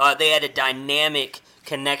 They had a dynamic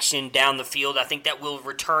connection down the field. I think that will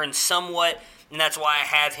return somewhat. And that's why I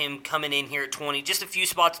have him coming in here at 20, just a few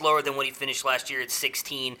spots lower than what he finished last year at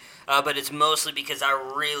 16. But it's mostly because I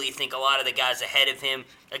really think a lot of the guys ahead of him,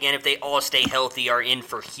 again, if they all stay healthy, are in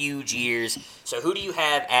for huge years. So who do you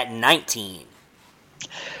have at 19?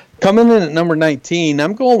 Coming in at number 19,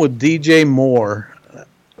 I'm going with DJ Moore.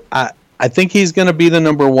 I think he's going to be the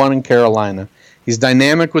number 1 in Carolina. He's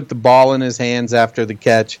dynamic with the ball in his hands after the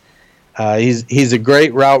catch. He's a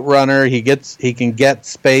great route runner. He can get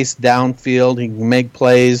space downfield. He can make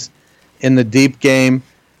plays in the deep game.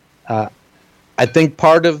 I think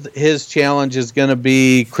part of his challenge is going to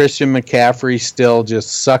be Christian McCaffrey still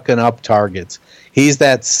just sucking up targets. He's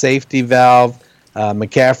that safety valve.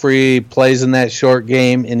 McCaffrey plays in that short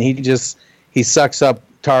game, and he sucks up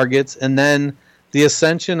targets. And then the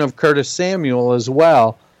ascension of Curtis Samuel as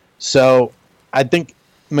well. So I think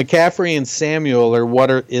McCaffrey and Samuel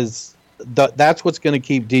are that's what's going to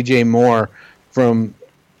keep DJ Moore from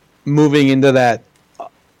moving into that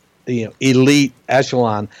elite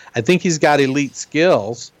echelon. I think he's got elite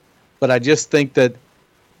skills, but I just think that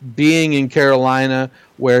being in Carolina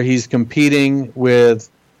where he's competing with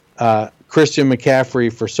Christian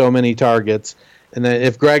McCaffrey for so many targets, and then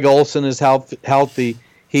if Greg Olsen is healthy,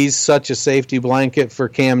 he's such a safety blanket for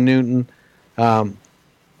Cam Newton.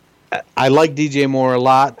 I like DJ Moore a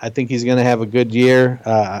lot. I think he's going to have a good year.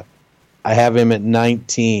 I have him at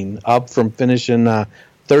 19, up from finishing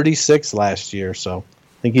 36 last year. So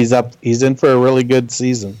I think he's up. He's in for a really good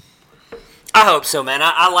season. I hope so, man.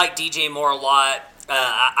 I like DJ Moore a lot.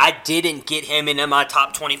 I didn't get him into my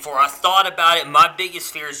top 24. I thought about it. My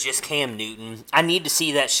biggest fear is just Cam Newton. I need to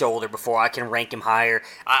see that shoulder before I can rank him higher.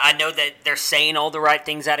 I know that they're saying all the right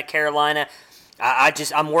things out of Carolina.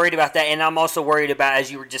 I'm worried about that, and I'm also worried about,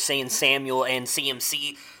 as you were just saying, Samuel and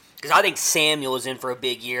CMC, because I think Samuel is in for a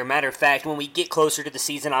big year. Matter of fact, when we get closer to the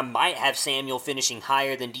season, I might have Samuel finishing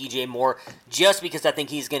higher than DJ Moore, just because I think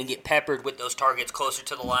he's going to get peppered with those targets closer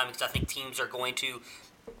to the line, because I think teams are going to,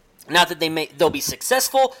 not that they'll be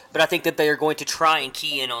successful, but I think that they are going to try and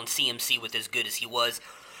key in on CMC with as good as he was.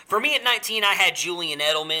 For me at 19, I had Julian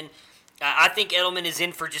Edelman. I think Edelman is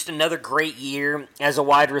in for just another great year as a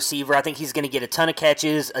wide receiver. I think he's going to get a ton of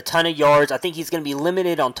catches, a ton of yards. I think he's going to be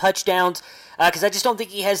limited on touchdowns because I just don't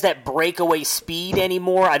think he has that breakaway speed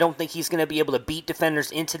anymore. I don't think he's going to be able to beat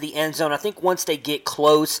defenders into the end zone. I think once they get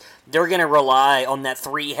close, they're going to rely on that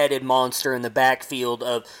three-headed monster in the backfield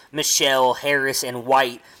of Michelle, Harris, and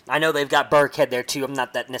White. I know they've got Burkhead there too. I'm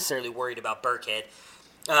not that necessarily worried about Burkhead.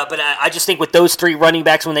 But I just think with those three running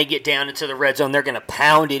backs, when they get down into the red zone, they're going to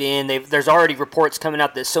pound it in. There's already reports coming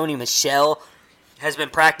out that Sony Michel has been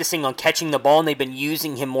practicing on catching the ball, and they've been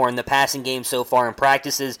using him more in the passing game so far in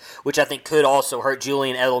practices, which I think could also hurt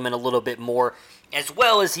Julian Edelman a little bit more, as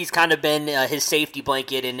well as he's kind of been his safety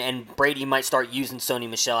blanket, and Brady might start using Sony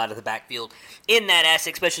Michel out of the backfield in that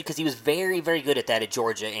aspect, especially because he was very, very good at that at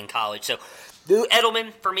Georgia in college. So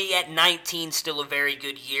Edelman, for me, at 19, still a very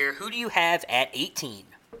good year. Who do you have at 18?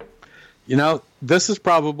 You know, this is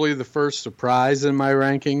probably the first surprise in my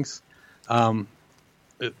rankings.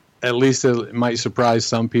 At least it might surprise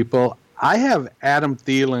some people. I have Adam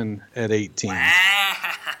Thielen at 18.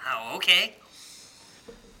 Wow, okay.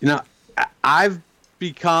 You know, I've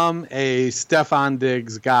become a Stephon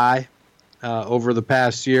Diggs guy over the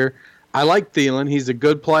past year. I like Thielen. He's a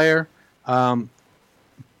good player.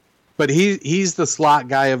 But he's the slot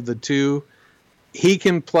guy of the two. He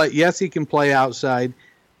can play. Yes, he can play outside,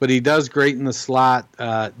 but he does great in the slot.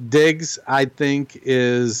 Diggs, I think,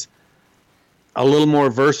 is a little more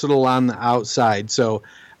versatile on the outside. So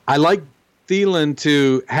I like Thielen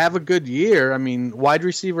to have a good year. I mean, wide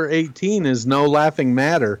receiver 18 is no laughing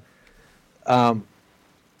matter. But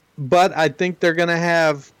I think they're going to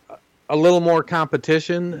have a little more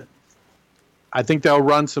competition. I think they'll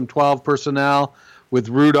run some 12 personnel with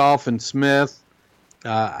Rudolph and Smith.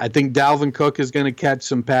 I think Dalvin Cook is going to catch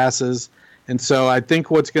some passes. And so I think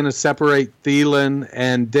what's going to separate Thielen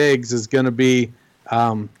and Diggs is going to be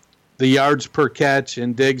the yards per catch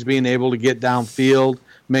and Diggs being able to get downfield,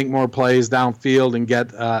 make more plays downfield, and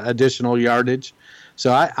get additional yardage.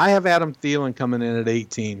 So I have Adam Thielen coming in at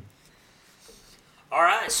 18. All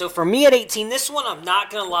right, so for me at 18, this one, I'm not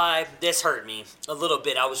going to lie, this hurt me a little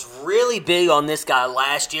bit. I was really big on this guy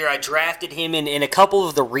last year. I drafted him in a couple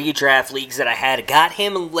of the redraft leagues that I had. Got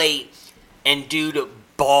him late, and dude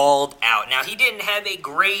balled out. Now, he didn't have a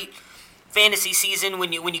great fantasy season.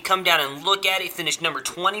 When you come down and look at it, he finished number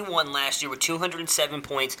 21 last year with 207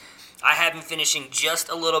 points. I have him finishing just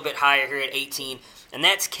a little bit higher here at 18, and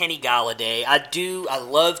that's Kenny Golladay. I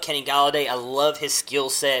love Kenny Golladay. I love his skill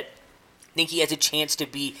set. I think he has a chance to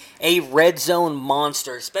be a red zone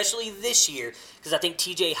monster, especially this year, because I think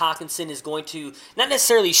TJ Hawkinson is going to not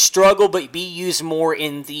necessarily struggle, but be used more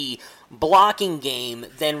in the blocking game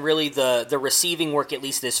than really the receiving work, at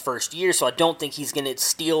least this first year. So I don't think he's going to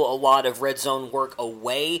steal a lot of red zone work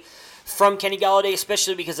away from Kenny Golladay,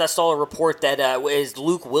 especially because I saw a report that is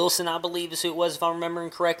Luke Wilson, I believe is who it was, if I'm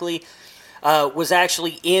remembering correctly, was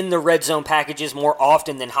actually in the red zone packages more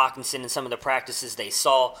often than Hawkinson in some of the practices they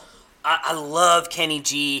saw. I love Kenny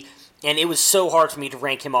G, and it was so hard for me to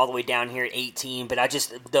rank him all the way down here at 18, but I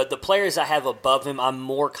just, the players I have above him, I'm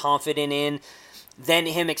more confident in than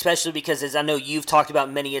him, especially because, as I know you've talked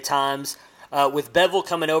about many a times, with Bevel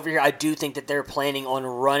coming over here, I do think that they're planning on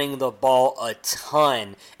running the ball a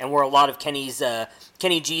ton, and where a lot of Kenny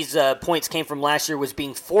G's points came from last year was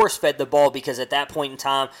being force-fed the ball, because at that point in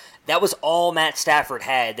time, that was all Matt Stafford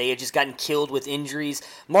had. They had just gotten killed with injuries.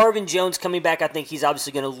 Marvin Jones coming back, I think he's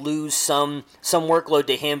obviously going to lose some workload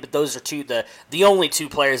to him, but those are the only two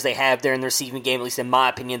players they have there in the receiving game, at least in my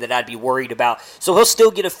opinion, that I'd be worried about. So he'll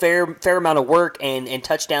still get a fair amount of work and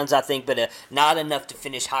touchdowns, I think, but not enough to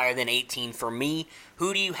finish higher than 18 for me.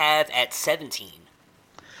 Who do you have at 17?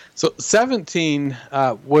 So 17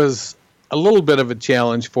 was a little bit of a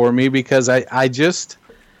challenge for me because I just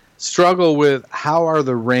struggle with how are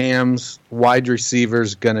the Rams wide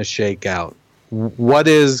receivers going to shake out? What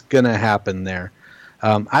is going to happen there?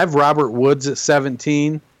 I have Robert Woods at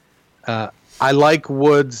 17. I like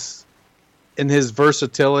Woods in his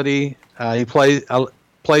versatility. He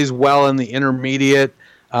plays well in the intermediate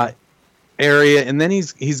area, and then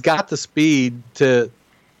he's got the speed to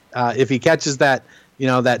if he catches that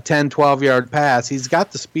that 10, 12-yard pass, he's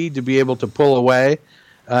got the speed to be able to pull away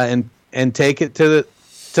and take it to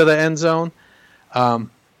the end zone.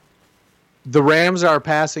 the Rams are a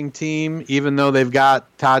passing team, even though they've got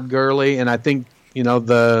Todd Gurley, and I think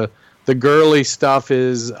the Gurley stuff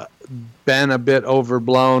is been a bit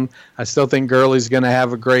overblown. I still think Gurley's going to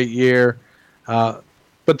have a great year, but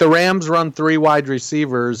the Rams run 3 wide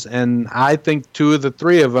receivers, and I think 2 of the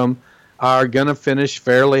 3 of them are going to finish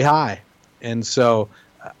fairly high, and so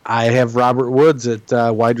I have Robert Woods at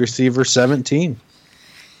wide receiver 17.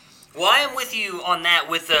 Well, I am with you on that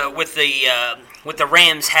with the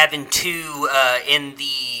Rams having 2 in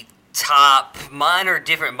the top. Mine are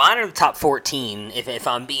different. Mine are the top 14, if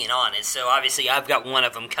I'm being honest. So obviously I've got one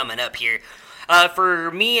of them coming up here.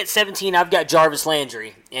 For me at 17, I've got Jarvis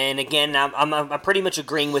Landry, and again, I'm pretty much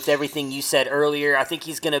agreeing with everything you said earlier. I think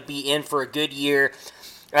he's going to be in for a good year.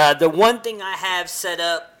 The one thing I have set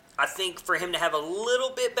up, I think, for him to have a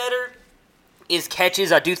little bit better is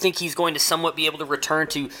catches. I do think he's going to somewhat be able to return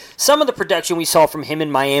to some of the production we saw from him in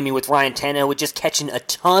Miami with Ryan Tannehill, with just catching a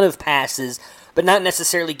ton of passes, but not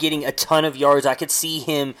necessarily getting a ton of yards. I could see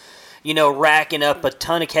him, racking up a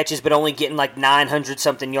ton of catches, but only getting like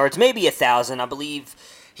 900-something yards, maybe 1,000. I believe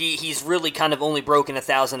he's really kind of only broken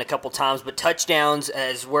 1,000 a couple times, but touchdowns,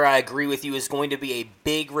 as where I agree with you, is going to be a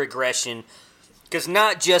big regression. Because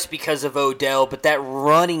not just because of Odell, but that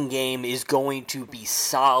running game is going to be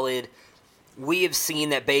solid. We have seen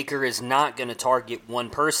that Baker is not going to target one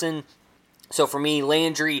person. So for me,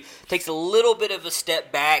 Landry takes a little bit of a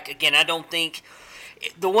step back. Again, I don't think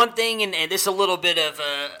the one thing, and this is a little bit of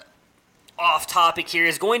a off topic here,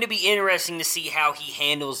 is going to be interesting to see how he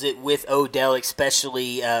handles it with Odell,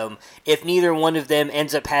 especially if neither one of them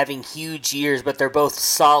ends up having huge years, but they're both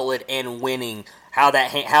solid and winning. How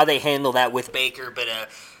they handle that with Baker. But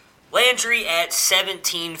Landry at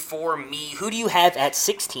 17 for me. Who do you have at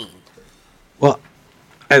 16? Well,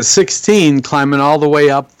 at 16, climbing all the way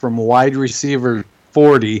up from wide receiver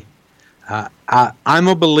 40, I'm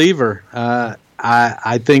a believer.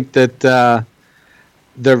 I think that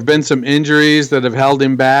there have been some injuries that have held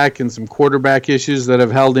him back and some quarterback issues that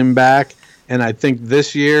have held him back. And I think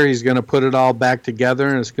this year he's going to put it all back together,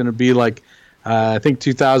 and it's going to be like, I think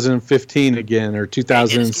 2015 again, or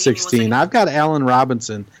 2016. I've got Allen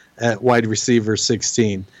Robinson at wide receiver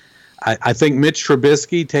 16. I think Mitch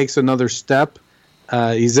Trubisky takes another step.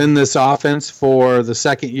 He's in this offense for the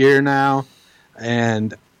second year now,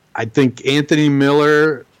 and I think Anthony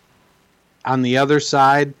Miller on the other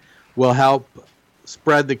side will help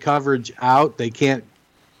spread the coverage out. They can't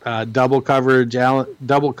double cover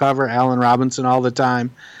Allen Robinson all the time.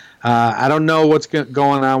 I don't know what's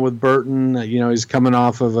going on with Burton. He's coming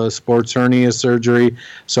off of a sports hernia surgery,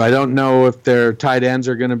 so I don't know if their tight ends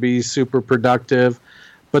are going to be super productive.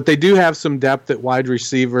 But they do have some depth at wide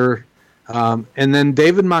receiver. And then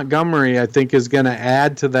David Montgomery, I think, is going to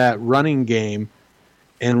add to that running game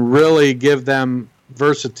and really give them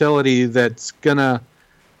versatility that's going to,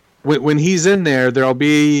 when he's in there,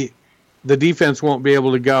 the defense won't be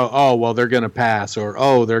able to go, oh, well, they're going to pass, or,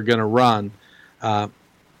 oh, they're going to run.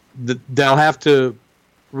 They'll have to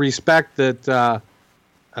respect that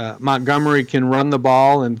Montgomery can run the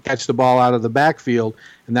ball and catch the ball out of the backfield,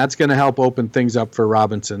 and that's going to help open things up for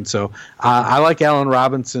Robinson. So I like Allen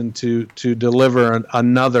Robinson to deliver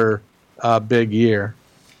another big year.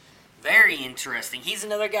 Very interesting. He's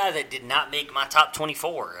another guy that did not make my top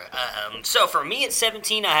 24. So for me at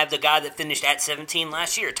 17, I have the guy that finished at 17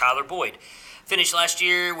 last year, Tyler Boyd. Finished last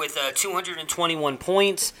year with 221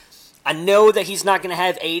 points. I know that he's not going to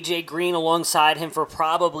have A.J. Green alongside him for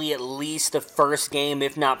probably at least the first game,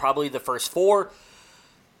 if not probably the first 4.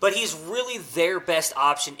 But he's really their best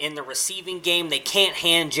option in the receiving game. They can't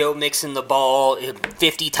hand Joe Mixon the ball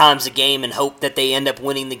 50 times a game and hope that they end up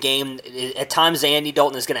winning the game. At times, Andy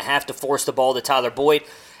Dalton is going to have to force the ball to Tyler Boyd.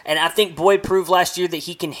 And I think Boyd proved last year that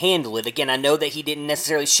he can handle it. Again, I know that he didn't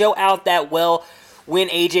necessarily show out that well when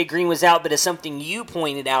A.J. Green was out, but it's something you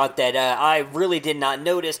pointed out that I really did not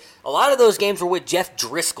notice. A lot of those games were with Jeff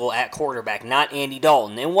Driscoll at quarterback, not Andy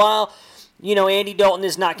Dalton. And while, Andy Dalton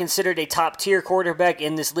is not considered a top-tier quarterback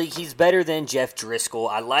in this league, he's better than Jeff Driscoll.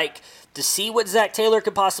 I like to see what Zach Taylor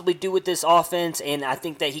could possibly do with this offense, and I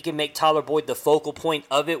think that he can make Tyler Boyd the focal point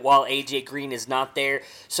of it while A.J. Green is not there.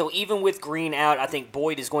 So even with Green out, I think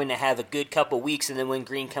Boyd is going to have a good couple weeks, and then when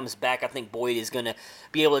Green comes back, I think Boyd is going to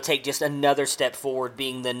be able to take just another step forward,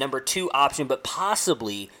 being the number 2 option, but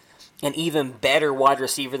possibly an even better wide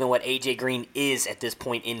receiver than what A.J. Green is at this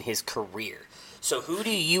point in his career. So who do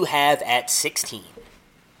you have at 16?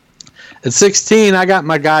 At 16, I got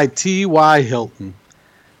my guy T.Y. Hilton.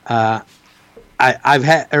 I've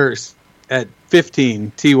had at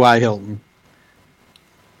 15 T.Y. Hilton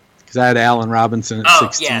because I had Allen Robinson at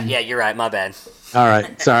 16. Yeah, you're right. My bad. All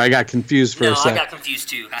right. Sorry, I got confused for a second. I got confused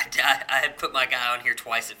too. I had put my guy on here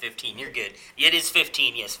twice at 15. You're good. It is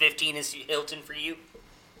 15. Yes, 15 is Hilton for you.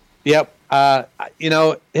 Yep.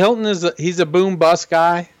 Hilton he's a boom bust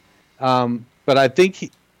guy, but I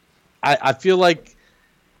think I feel like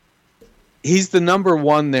he's the number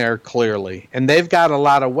one there clearly, and they've got a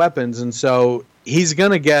lot of weapons, and so he's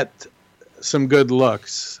going to get some good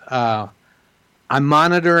looks. I'm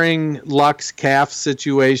monitoring Luck's calf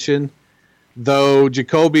situation, though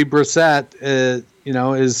Jacoby Brissett,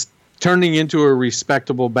 is turning into a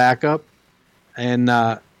respectable backup, and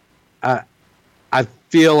I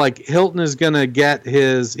feel like Hilton is going to get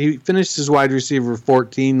he finished his wide receiver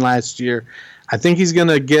 14 last year. I think he's going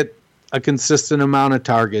to get a consistent amount of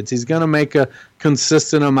targets. He's going to make a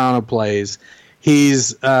consistent amount of plays. He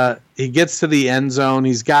gets to the end zone.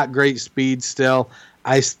 He's got great speed still.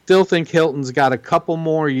 I still think Hilton's got a couple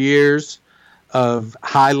more years of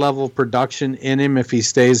high-level production in him if he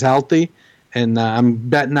stays healthy, and I'm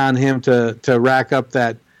betting on him to rack up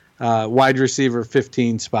that wide receiver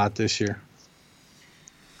 15 spot this year.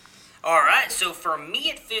 All right, so for me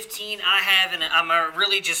at 15, I'm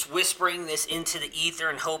really just whispering this into the ether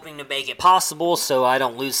and hoping to make it possible so I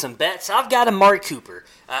don't lose some bets. I've got Amari Cooper.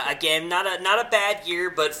 Again, not a bad year,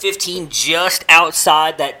 but 15 just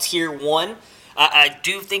outside that tier 1. I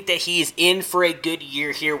do think that he is in for a good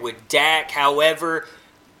year here with Dak. However,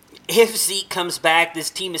 if Zeke comes back, this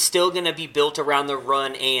team is still going to be built around the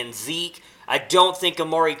run and Zeke. I don't think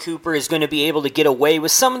Amari Cooper is going to be able to get away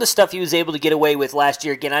with some of the stuff he was able to get away with last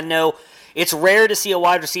year. Again, I know it's rare to see a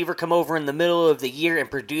wide receiver come over in the middle of the year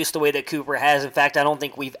and produce the way that Cooper has. In fact, I don't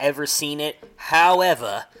think we've ever seen it.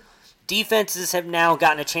 However, defenses have now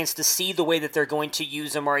gotten a chance to see the way that they're going to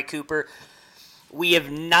use Amari Cooper. We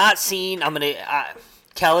have not seen,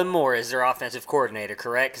 Kellen Moore is their offensive coordinator,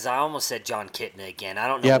 correct? Because I almost said John Kitna again. I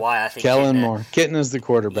don't know why I think Kellen Moore. Kitna is the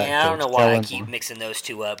quarterback. Yeah, I don't know why I keep mixing those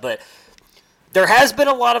two up. But there has been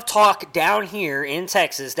a lot of talk down here in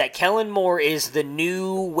Texas that Kellen Moore is the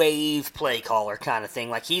new wave play caller kind of thing.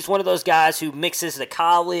 Like, he's one of those guys who mixes the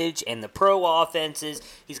college and the pro offenses.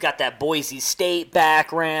 He's got that Boise State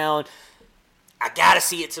background. I gotta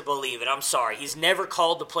see it to believe it. I'm sorry. He's never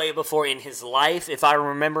called the play before in his life, if I'm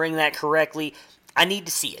remembering that correctly. I need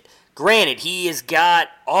to see it. Granted, he has got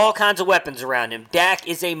all kinds of weapons around him. Dak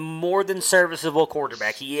is a more than serviceable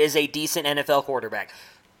quarterback. He is a decent NFL quarterback.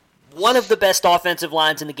 One of the best offensive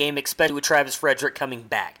lines in the game, especially with Travis Frederick coming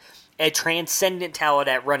back. A transcendent talent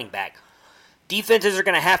at running back. Defenses are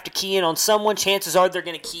going to have to key in on someone. Chances are they're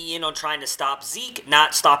going to key in on trying to stop Zeke,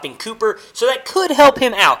 not stopping Cooper. So that could help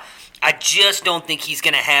him out. I just don't think he's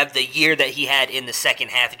going to have the year that he had in the second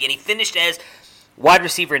half. Again, he finished as wide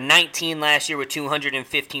receiver 19 last year with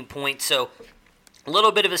 215 points. So a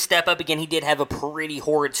little bit of a step up. Again, he did have a pretty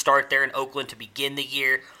horrid start there in Oakland to begin the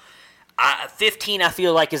year. 15, I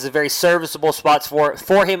feel like, is a very serviceable spot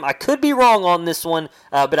for him. I could be wrong on this one,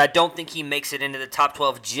 but I don't think he makes it into the top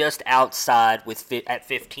 12, just outside at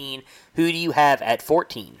 15. Who do you have at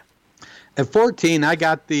 14? At 14, I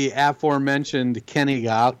got the aforementioned Kenny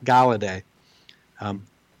Golladay.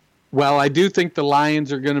 Well, I do think the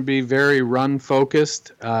Lions are going to be very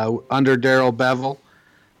run-focused under Darrell Bevell.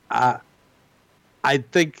 I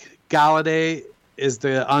think Golladay is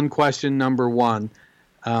the unquestioned number one.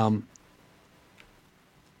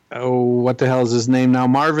 What the hell is his name now?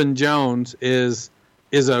 Marvin Jones is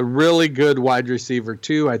a really good wide receiver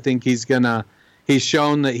too. I think he's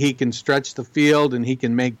shown that he can stretch the field and he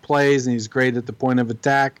can make plays and he's great at the point of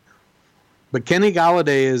attack. But Kenny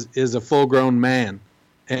Golladay is a full-grown man,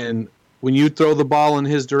 and when you throw the ball in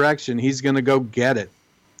his direction, he's going to go get it.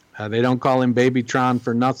 They don't call him Babytron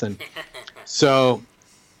for nothing. So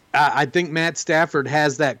I think Matt Stafford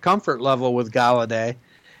has that comfort level with Golladay,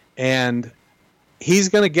 and he's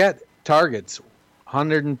going to get targets,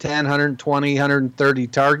 110, 120, 130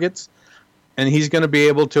 targets, and he's going to be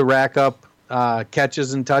able to rack up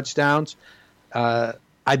catches and touchdowns.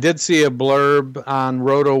 I did see a blurb on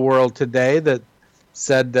Roto World today that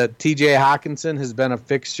said that TJ Hawkinson has been a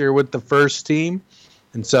fixture with the first team,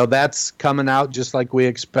 and so that's coming out just like we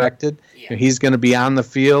expected. Yeah. He's going to be on the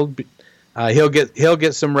field. He'll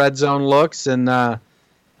get some red zone looks, and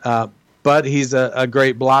but he's a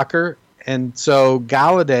great blocker. And so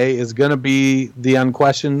Golladay is going to be the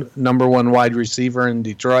unquestioned number one wide receiver in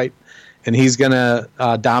Detroit, and he's going to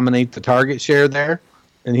dominate the target share there,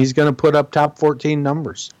 and he's going to put up top 14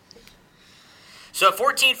 numbers. So at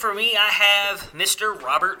 14 for me, I have Mr.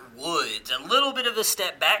 Robert Woods. A little bit of a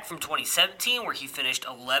step back from 2017 where he finished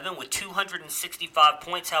 11 with 265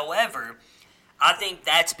 points. However, I think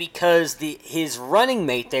that's because his running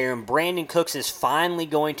mate there, Brandon Cooks, is finally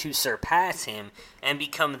going to surpass him and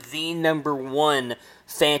become the number one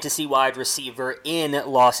fantasy wide receiver in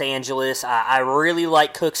Los Angeles. I really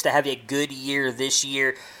like Cooks to have a good year this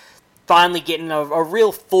year. Finally getting a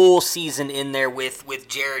real full season in there with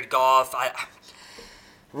Jared Goff.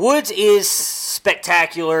 Woods is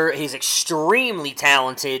spectacular. He's extremely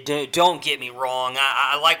talented. Don't get me wrong.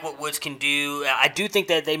 I like what Woods can do. I do think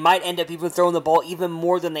that they might end up even throwing the ball even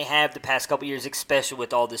more than they have the past couple years, especially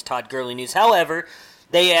with all this Todd Gurley news. However,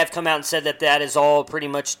 they have come out and said that is all pretty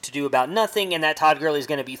much to do about nothing and that Todd Gurley is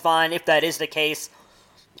going to be fine. If that is the case,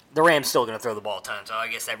 the Rams still going to throw the ball a ton, so I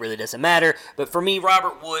guess that really doesn't matter. But for me,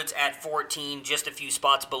 Robert Woods at 14, just a few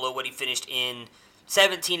spots below what he finished in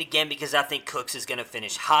 17 again, because I think Cooks is going to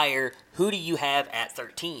finish higher. Who do you have at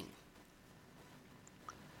 13?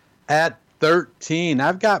 At 13,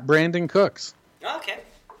 I've got Brandon Cooks. Okay.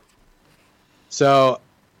 So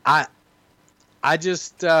I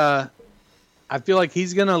just I feel like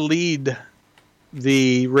he's going to lead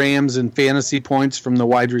the Rams in fantasy points from the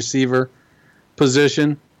wide receiver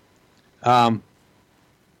position.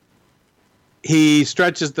 He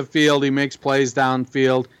stretches the field. He makes plays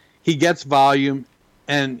downfield. He gets volume.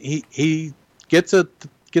 And he gets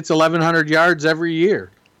 1,100 yards every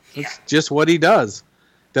year. It's just what he does.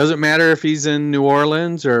 Doesn't matter if he's in New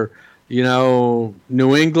Orleans or, New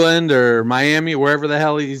England or Miami, wherever the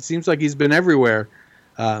hell he seems like he's been everywhere.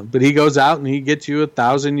 But he goes out and he gets you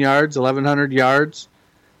 1,000 yards, 1,100 yards,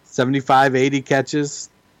 75, 80 catches,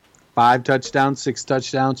 5 touchdowns, 6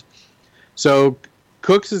 touchdowns. So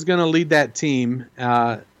Cooks is going to lead that team.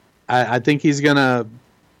 I think he's going to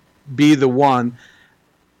be the one.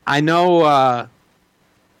 I know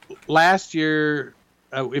last year,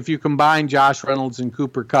 if you combine Josh Reynolds and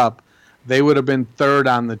Cooper Kupp, they would have been third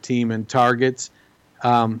on the team in targets.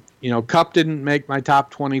 Kupp didn't make my top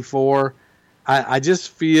 24. I just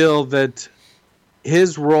feel that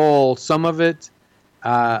his role, some of it,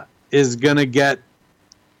 is going to get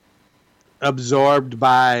absorbed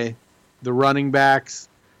by the running backs.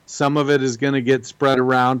 Some of it is going to get spread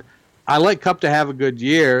around. I like Kupp to have a good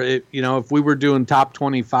year. If we were doing top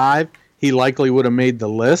 25, he likely would have made the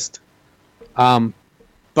list.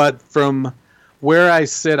 But from where I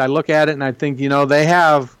sit, I look at it and I think,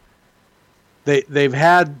 they've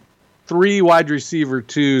had 3 wide receiver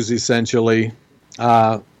 2s essentially.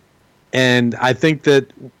 And I think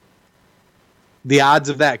that the odds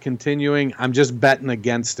of that continuing, I'm just betting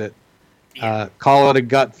against it. Call it a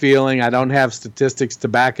gut feeling. I don't have statistics to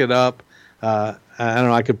back it up. I don't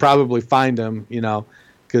know. I could probably find them,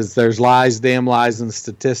 because there's damn lies, and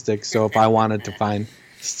statistics. So if I wanted to find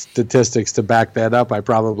statistics to back that up, I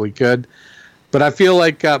probably could. But I feel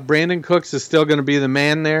like Brandon Cooks is still going to be the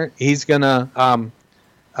man there. He's going to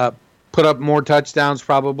put up more touchdowns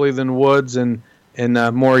probably than Woods and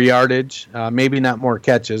more yardage. Maybe not more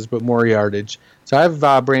catches, but more yardage. So I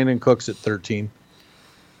have Brandon Cooks at 13.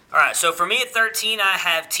 All right, so for me at 13, I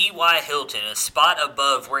have T.Y. Hilton, a spot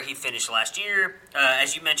above where he finished last year.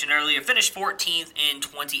 As you mentioned earlier, finished 14th in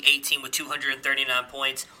 2018 with 239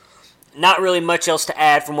 points. Not really much else to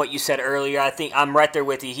add from what you said earlier. I think I'm right there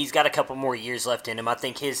with you. He's got a couple more years left in him. I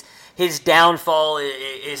think his downfall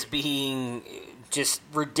is being just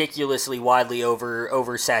ridiculously widely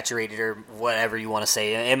oversaturated, or whatever you want to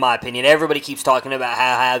say, in my opinion. Everybody keeps talking about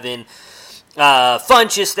how having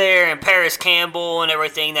Funchess there and Paris Campbell and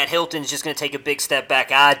everything, that Hilton's just going to take a big step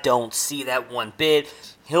back. I don't see that one bit.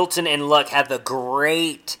 Hilton and Luck have a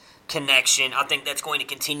great connection. I think that's going to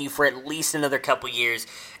continue for at least another couple years.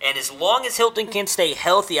 And as long as Hilton can stay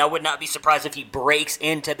healthy, I would not be surprised if he breaks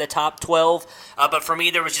into the top 12. But for me,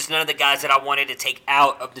 there was just none of the guys that I wanted to take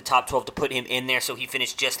out of the top 12 to put him in there, so he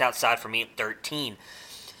finished just outside for me at 13.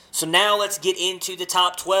 So now let's get into the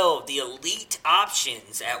top 12, the elite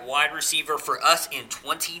options at wide receiver for us in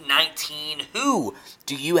 2019. Who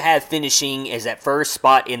do you have finishing as that first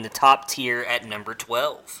spot in the top tier at number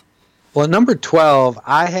 12? Well, at number 12,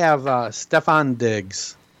 I have Stefon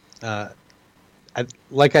Diggs.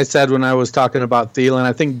 Like I said when I was talking about Thielen,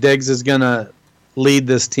 I think Diggs is going to lead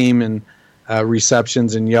this team in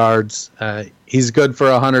receptions and yards. He's good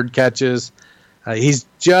for 100 catches. He's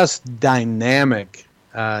just dynamic.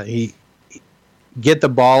 He get the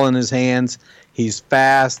ball in his hands. He's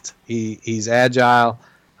fast. He's agile.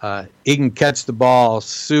 He can catch the ball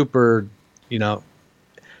super.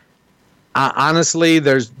 Honestly,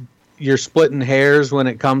 you're splitting hairs when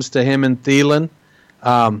it comes to him and Thielen.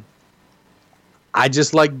 I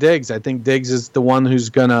just like Diggs. I think Diggs is the one who's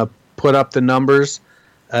going to put up the numbers,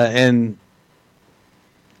 and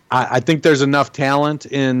I think there's enough talent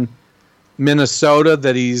in Minnesota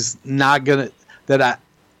that he's not going to. that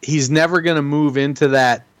he's never going to move into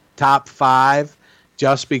that top 5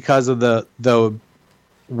 just because of the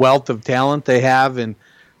wealth of talent they have in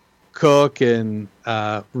Cook and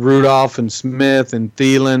Rudolph and Smith and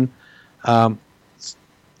Thielen.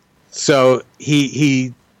 So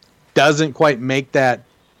he doesn't quite make that,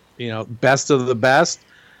 best of the best.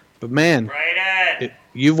 But man,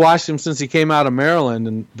 you've watched him since he came out of Maryland,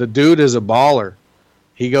 and the dude is a baller.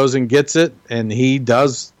 He goes and gets it, and he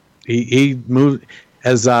does. He moves,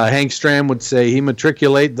 as Hank Stram would say, he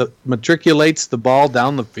matriculates the ball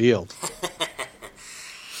down the field.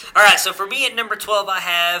 All right, so for me at number 12, I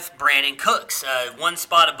have Brandon Cooks, one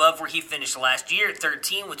spot above where he finished last year at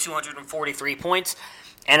 13 with 243 points.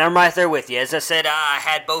 And I'm right there with you. As I said, I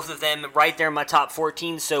had both of them right there in my top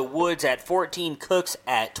 14. So Woods at 14, Cooks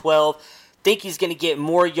at 12. Think he's going to get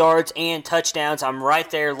more yards and touchdowns. I'm right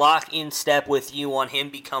there, locked in step with you on him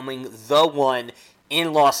becoming the one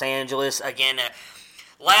in Los Angeles. Again,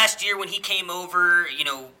 last year when he came over,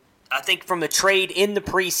 I think from the trade in the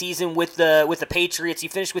preseason with the Patriots, he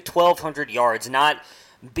finished with 1,200 yards, not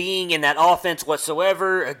being in that offense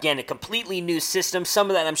whatsoever. Again, a completely new system.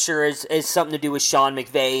 Some of that, I'm sure, is something to do with Sean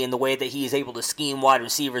McVay and the way that he is able to scheme wide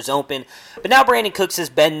receivers open. But now Brandon Cooks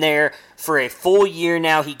has been there for a full year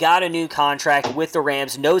now. He got a new contract with the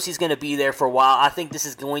Rams, knows he's going to be there for a while. I think this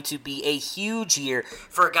is going to be a huge year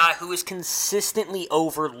for a guy who is consistently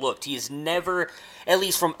overlooked. He is never, at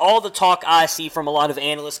least from all the talk I see from a lot of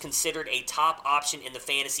analysts, considered a top option in the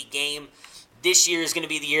fantasy game. This year is going to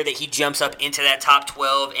be the year that he jumps up into that top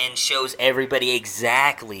 12 and shows everybody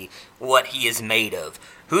exactly what he is made of.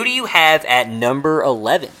 Who do you have at number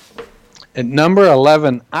 11? At number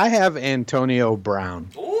 11, I have Antonio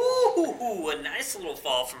Brown. Ooh, a nice little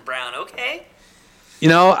fall from Brown. Okay.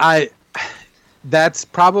 That's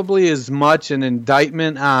probably as much an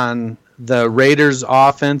indictment on the Raiders'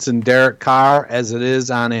 offense and Derek Carr as it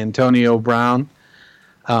is on Antonio Brown.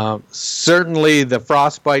 Certainly the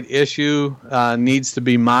frostbite issue needs to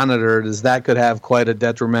be monitored, as that could have quite a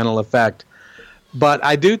detrimental effect. But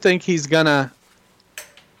I do think he's going to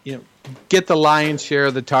get the lion's share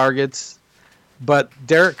of the targets. But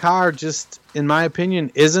Derek Carr just, in my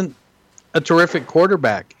opinion, isn't a terrific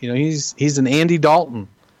quarterback. He's an Andy Dalton,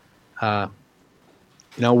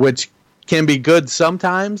 which can be good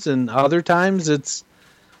sometimes, and other times it's,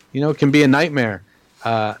 can be a nightmare.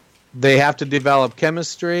 They have to develop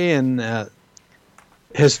chemistry, and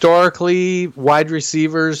historically, wide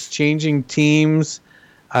receivers changing teams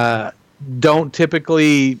don't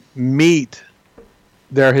typically meet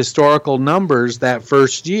their historical numbers that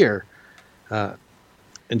first year.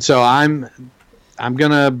 And so I'm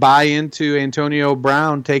going to buy into Antonio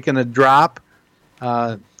Brown taking a drop,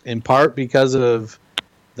 in part because of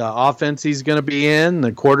the offense he's going to be in,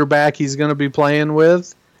 the quarterback he's going to be playing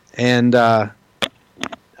with, and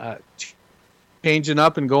changing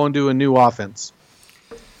up and going to a new offense.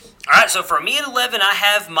 All right, so for me at 11, I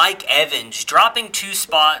have Mike Evans, dropping 2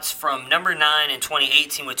 spots from number 9 in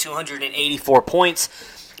 2018 with 284 points.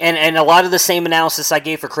 And a lot of the same analysis I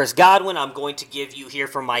gave for Chris Godwin, I'm going to give you here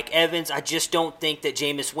for Mike Evans. I just don't think that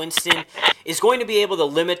Jameis Winston is going to be able to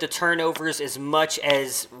limit the turnovers as much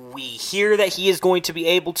as we hear that he is going to be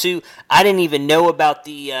able to. I didn't even know about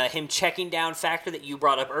the him checking down factor that you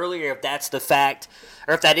brought up earlier. If that's the fact,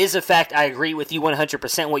 or if that is a fact, I agree with you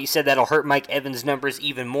 100%. What you said, that'll hurt Mike Evans' numbers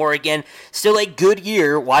even more. Again, still a good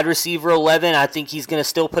year. Wide receiver 11, I think he's going to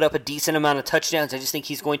still put up a decent amount of touchdowns. I just think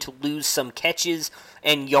he's going to lose some catches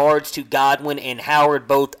and yards to Godwin and Howard,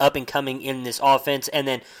 both up and coming in this offense. And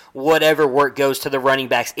then whatever work goes to the running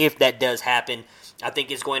backs, if that does happen, I think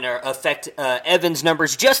is going to affect Evans'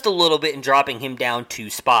 numbers just a little bit and dropping him down 2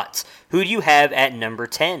 spots. Who do you have at number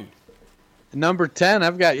 10? Number 10,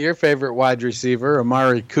 I've got your favorite wide receiver,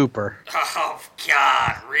 Amari Cooper. Oh,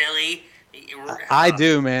 God, really? I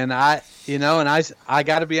do, man. I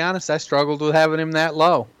got to be honest, I struggled with having him that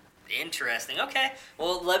low. Interesting. Okay.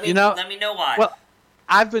 Well, let me know why. Well,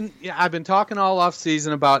 I've been talking all off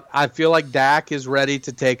season about I feel like Dak is ready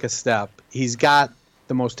to take a step. He's got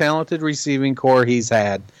the most talented receiving core he's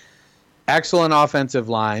had. Excellent offensive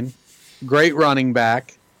line, great running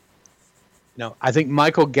back. I think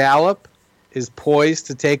Michael Gallup is poised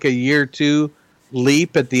to take a year 2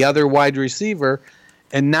 leap at the other wide receiver,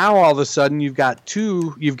 and now all of a sudden you've got a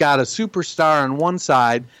superstar on one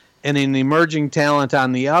side and an emerging talent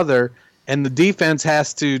on the other. And the defense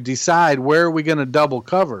has to decide, where are we going to double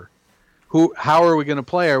cover? How are we going to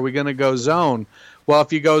play? Are we going to go zone? Well,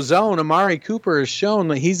 if you go zone, Amari Cooper has shown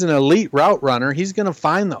that he's an elite route runner. He's going to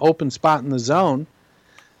find the open spot in the zone.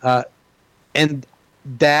 And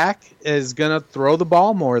Dak is going to throw the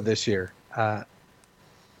ball more this year.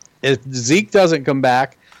 if Zeke doesn't come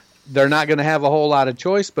back, they're not going to have a whole lot of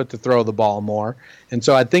choice but to throw the ball more. And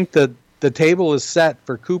so I think that the table is set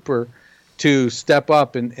for Cooper to step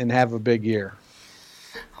up and have a big year.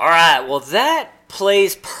 All right, well, that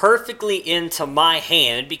plays perfectly into my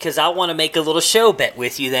hand because I want to make a little show bet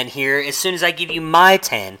with you then here as soon as I give you my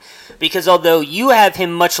 10. Because although you have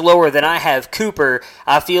him much lower than I have Cooper,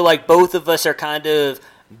 I feel like both of us are kind of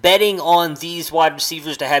betting on these wide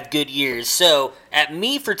receivers to have good years. So at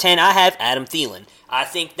me for 10, I have Adam Thielen. I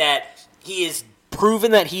think that he is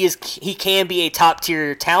proven that he can be a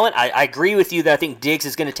top-tier talent. I agree with you that I think Diggs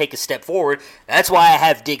is going to take a step forward. That's why I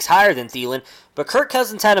have Diggs higher than Thielen. But Kirk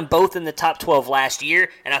Cousins had them both in the top 12 last year,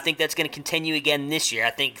 and I think that's going to continue again this year. I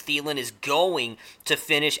think Thielen is going to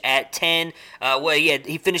finish at 10.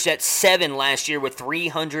 He finished at 7 last year with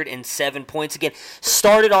 307 points. Again,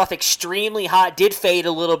 started off extremely hot, did fade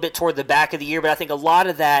a little bit toward the back of the year, but I think a lot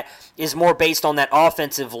of that is more based on that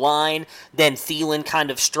offensive line than Thielen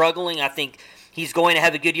kind of struggling. I think he's going to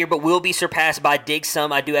have a good year, but will be surpassed by Diggs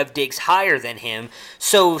some. I do have Diggs higher than him.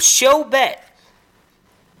 So, show bet.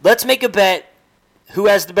 Let's make a bet. Who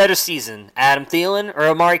has the better season, Adam Thielen or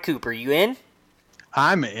Amari Cooper? You in?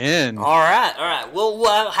 I'm in. All right.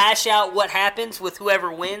 We'll hash out what happens with whoever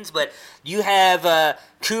wins, but you have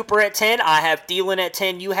Cooper at 10. I have Thielen at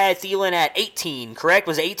 10. You had Thielen at 18, correct?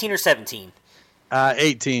 Was it 18 or 17?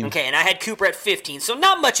 18. Okay, and I had Cooper at 15, so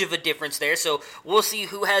not much of a difference there. So we'll see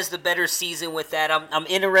who has the better season with that. I'm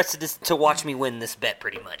interested to watch me win this bet,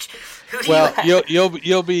 pretty much.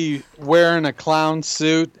 You'll be wearing a clown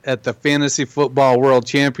suit at the Fantasy Football World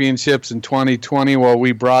Championships in 2020 while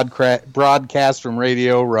we broadcast from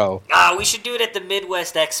Radio Row. We should do it at the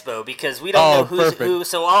Midwest Expo because we don't know who's who.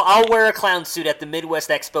 So I'll wear a clown suit at the Midwest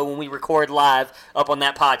Expo when we record live up on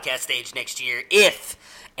that podcast stage next year, if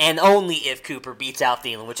and only if Cooper beats out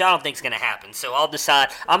Thielen, which I don't think is going to happen. So I'll decide.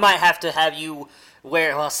 I might have to have you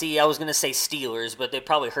wear, I was going to say Steelers, but they'd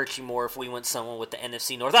probably hurt you more if we went someone with the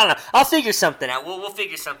NFC North. I don't know. I'll figure something out. We'll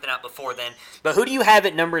figure something out before then. But who do you have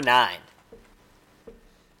at number 9?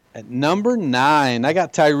 At number 9, I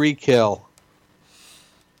got Tyreek Hill.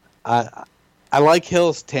 I like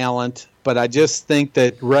Hill's talent, but I just think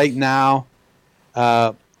that right now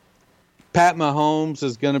Pat Mahomes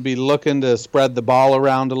is going to be looking to spread the ball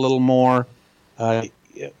around a little more.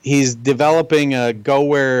 He's developing a go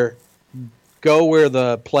where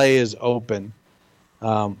the play is open.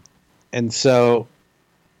 And so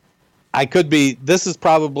this is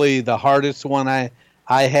probably the hardest one I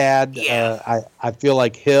had. Yeah. I feel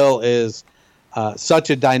like Hill is such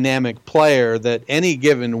a dynamic player that any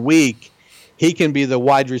given week he can be the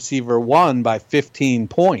wide receiver 1 by 15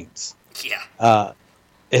 points. Yeah.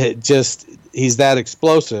 He's that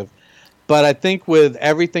explosive. But I think with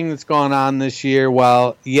everything that's gone on this year,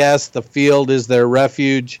 while yes, the field is their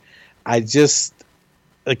refuge,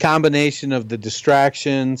 the combination of the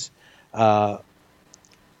distractions, the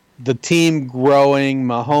team growing,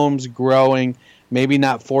 Mahomes growing, maybe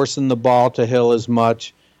not forcing the ball to Hill as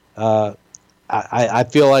much. I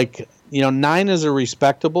feel like 9 is a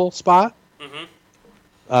respectable spot.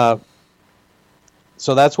 Mm-hmm.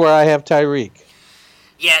 So that's where I have Tyreek.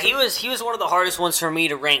 Yeah, he was one of the hardest ones for me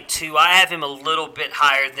to rank too. I have him a little bit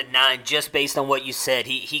higher than 9 just based on what you said.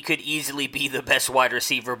 He could easily be the best wide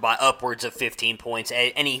receiver by upwards of 15 points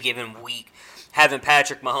at any given week, having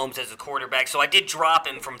Patrick Mahomes as a quarterback. So I did drop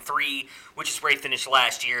him from 3, which is where he finished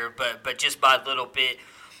last year, but just by a little bit.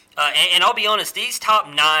 And I'll be honest, these top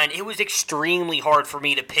 9, it was extremely hard for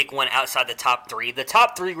me to pick one outside the top 3. The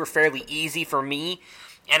top 3 were fairly easy for me.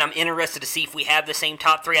 And I'm interested to see if we have the same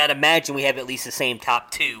top 3. I'd imagine we have at least the same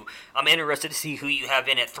top 2. I'm interested to see who you have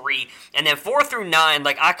in at 3. And then 4 through 9,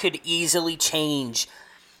 I could easily change.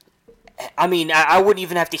 I mean, I wouldn't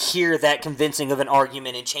even have to hear that convincing of an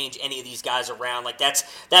argument and change any of these guys around.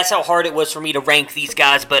 That's how hard it was for me to rank these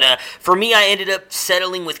guys. But for me, I ended up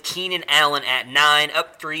settling with Keenan Allen at 9,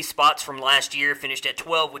 up 3 spots from last year, finished at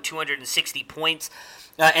 12 with 260 points.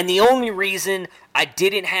 And the only reason I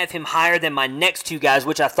didn't have him higher than my next 2 guys,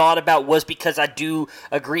 which I thought about, was because I do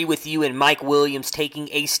agree with you in Mike Williams taking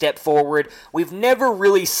a step forward. We've never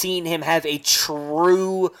really seen him have a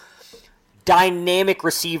true dynamic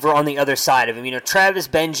receiver on the other side of him. Travis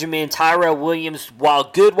Benjamin, Tyrell Williams, while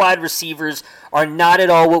good wide receivers, are not at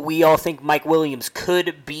all what we all think Mike Williams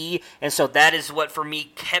could be, and so that is what, for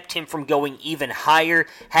me, kept him from going even higher.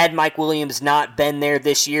 Had Mike Williams not been there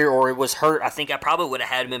this year or was hurt, I think I probably would have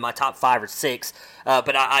had him in my top 5 or 6,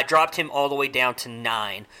 but I dropped him all the way down to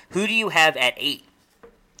 9. Who do you have at 8?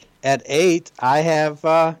 At 8, I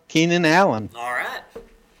have Keenan Allen. All right.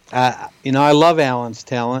 I love Allen's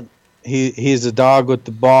talent. He's a dog with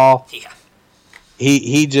the ball. Yeah.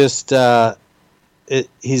 he just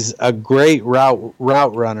he's a great route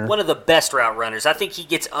runner. One of the best route runners. I think he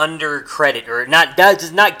gets under credit, or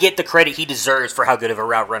does not get the credit he deserves for how good of a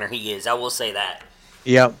route runner he is. I will say that.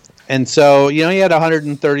 Yep. And so, he had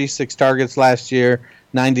 136 targets last year,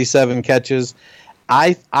 97 catches.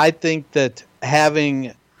 I think that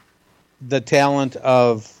having the talent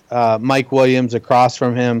of Mike Williams across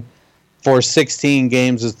from him for 16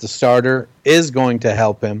 games as the starter is going to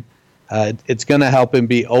help him. It's going to help him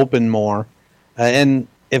be open more. And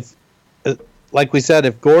if, like we said,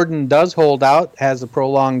 if Gordon does hold out, has a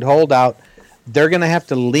prolonged holdout, they're going to have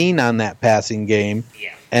to lean on that passing game.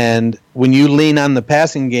 Yeah. And when you lean on the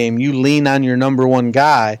passing game, you lean on your number one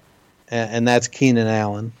guy, and that's Keenan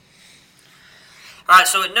Allen. All right,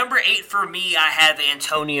 so at number 8 for me, I have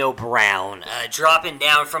Antonio Brown, dropping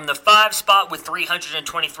down from the 5 spot with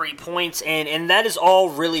 323 points, and that is all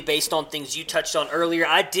really based on things you touched on earlier.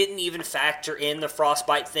 I didn't even factor in the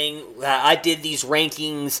frostbite thing. I did these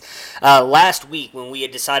rankings last week when we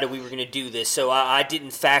had decided we were going to do this, so I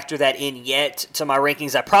didn't factor that in yet to my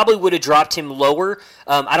rankings. I probably would have dropped him lower.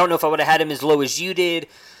 I don't know if I would have had him as low as you did.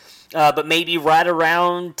 But maybe right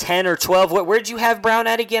around 10 or 12. Where'd you have Brown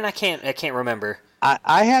at again? I can't remember.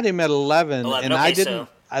 I had him at 11, and okay, I didn't.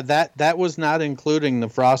 That was not including the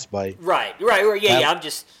frostbite. Right. Yeah.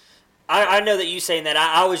 I know that you saying that.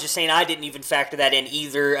 I was just saying I didn't even factor that in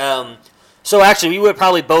either. So actually, we would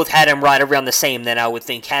probably both had him right around the same. Then I would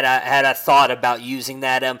think had I thought about using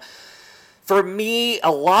that. For me,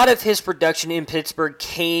 a lot of his production in Pittsburgh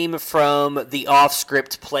came from the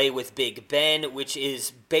off-script play with Big Ben, which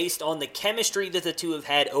is based on the chemistry that the two have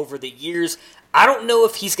had over the years. I don't know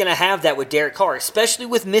if he's going to have that with Derek Carr, especially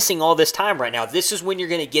with missing all this time right now. This is when you're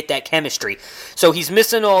going to get that chemistry. So he's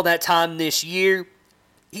missing all that time this year.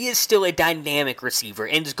 He is still a dynamic receiver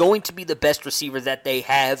and is going to be the best receiver that they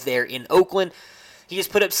have there in Oakland. He has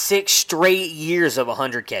put up 6 straight years of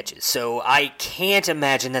 100 catches, so I can't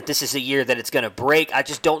imagine that this is a year that it's going to break. I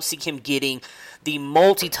just don't see him getting the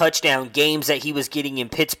multi-touchdown games that he was getting in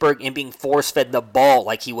Pittsburgh and being force-fed the ball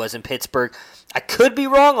like he was in Pittsburgh. I could be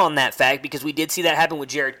wrong on that fact because we did see that happen with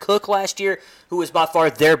Jared Cook last year, who was by far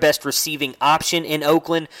their best receiving option in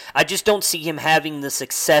Oakland. I just don't see him having the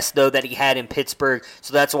success, though, that he had in Pittsburgh,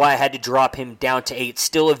 so that's why I had to drop him down to 8.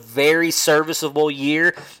 Still a very serviceable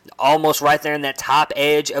year, almost right there in that top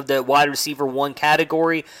edge of the wide receiver 1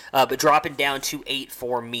 category, but dropping down to 8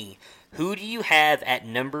 for me. Who do you have at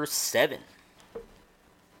number 7?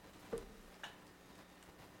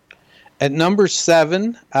 At number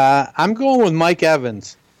 7, I'm going with Mike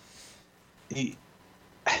Evans. I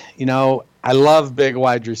love big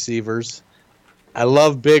wide receivers. I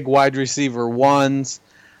love big wide receiver 1s.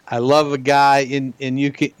 I love a guy, and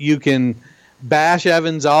you can bash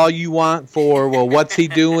Evans all you want for, well, what's he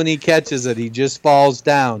do when he catches it? He just falls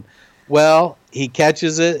down. Well, he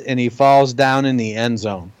catches it, and he falls down in the end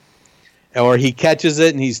zone. Or he catches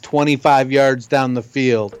it, and he's 25 yards down the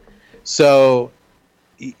field. So,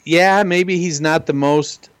 yeah, maybe he's not the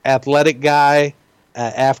most athletic guy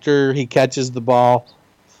after he catches the ball,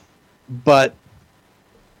 but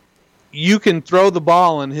you can throw the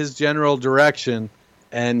ball in his general direction,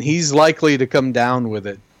 and he's likely to come down with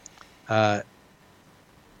it. I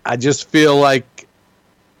just feel like,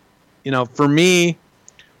 for me,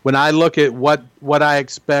 when I look at what I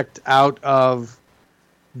expect out of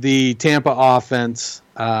the Tampa offense,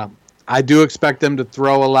 I do expect them to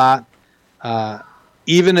throw a lot.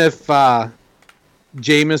 Even if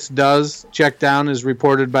Jameis does check down, as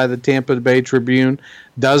reported by the Tampa Bay Tribune,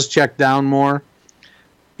 does check down more,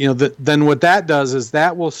 then what that does is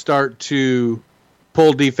that will start to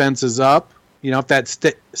pull defenses up. If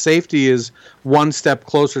that safety is one step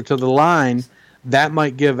closer to the line, that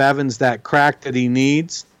might give Evans that crack that he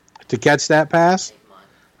needs to catch that pass.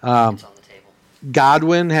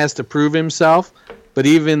 Godwin has to prove himself, but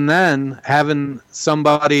even then, having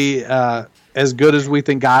somebody as good as we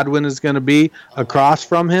think Godwin is going to be across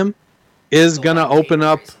from him is going to open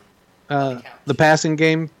up the passing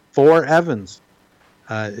game for Evans.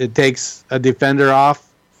 It takes a defender off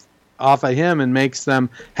of him and makes them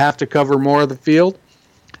have to cover more of the field.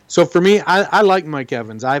 So for me, I like Mike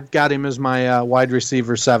Evans. I've got him as my wide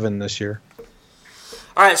receiver 7 this year.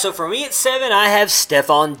 All right, so for me at 7, I have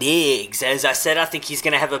Stephon Diggs. As I said, I think he's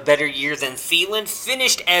going to have a better year than Thielen.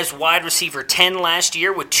 Finished as wide receiver 10 last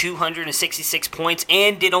year with 266 points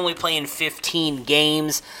and did only play in 15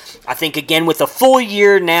 games. I think, again, with a full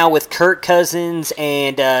year now with Kirk Cousins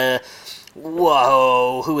and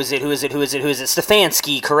Whoa, who is it?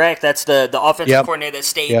 Stefanski, correct? That's the offensive coordinator that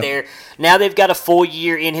stayed there. Now they've got a full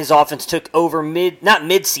year in his offense, took over not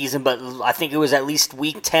mid-season, but I think it was at least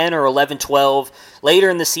week 10 or 11, 12, later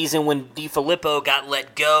in the season when DeFilippo got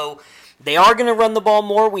let go. They are going to run the ball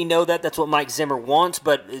more. We know that. That's what Mike Zimmer wants.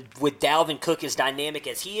 But with Dalvin Cook as dynamic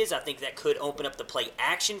as he is, I think that could open up the play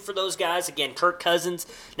action for those guys. Again, Kirk Cousins,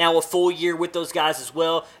 now a full year with those guys as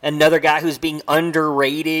well. Another guy who's being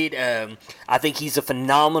underrated. I think he's a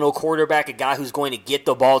phenomenal quarterback, a guy who's going to get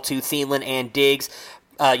the ball to Thielen and Diggs.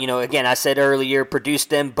 Again, I said earlier,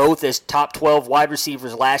 produced them both as top 12 wide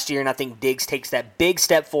receivers last year, and I think Diggs takes that big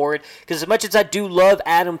step forward. Because as much as I do love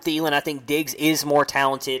Adam Thielen, I think Diggs is more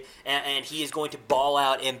talented, and he is going to ball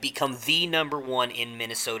out and become the number one in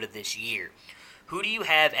Minnesota this year. Who do you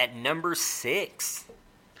have at number 6?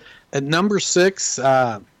 At number 6,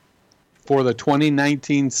 for the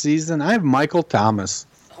 2019 season, I have Michael Thomas.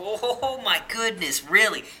 Oh my goodness,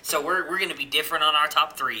 really? So we're going to be different on our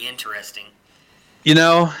top 3. Interesting. You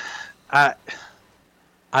know, I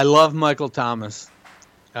love Michael Thomas,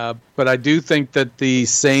 but I do think that the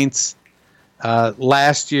Saints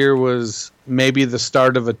last year was maybe the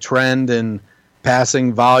start of a trend in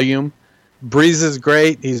passing volume. Breeze is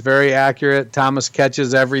great. He's very accurate. Thomas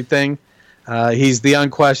catches everything. He's the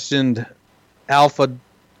unquestioned alpha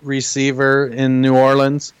receiver in New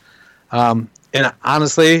Orleans. And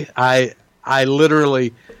honestly, I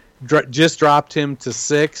literally just dropped him to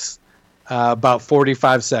 6. About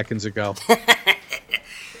 45 seconds ago.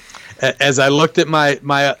 As I looked at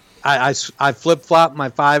I flip-flopped my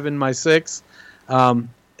 5 and my 6. And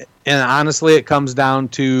honestly, it comes down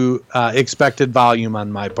to expected volume on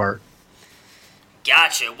my part.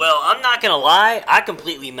 Gotcha. Well, I'm not going to lie. I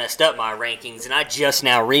completely messed up my rankings, and I just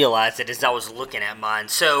now realized it as I was looking at mine.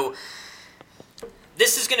 So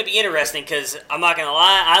this is going to be interesting because I'm not going to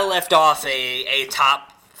lie. I left off a top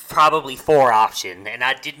probably 4 option, and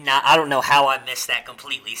I don't know how I missed that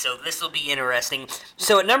completely, so this will be interesting.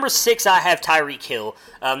 So at number 6, I have Tyreek Hill.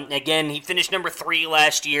 Again, he finished number 3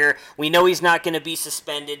 last year. We know he's not going to be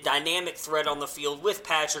suspended. Dynamic threat on the field with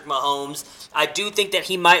Patrick Mahomes. I do think that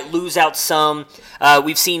he might lose out some.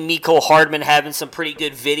 We've seen Mecole Hardman having some pretty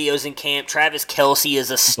good videos in camp. Travis Kelce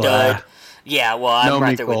is a stud. Yeah, well, I'm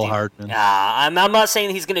right there with you. Hardman. I'm not saying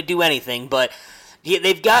he's going to do anything, but yeah,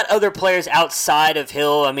 they've got other players outside of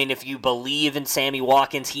Hill. I mean, if you believe in Sammy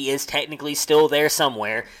Watkins, he is technically still there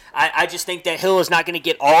somewhere. I just think that Hill is not going to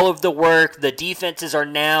get all of the work. The defenses are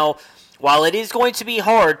now, while it is going to be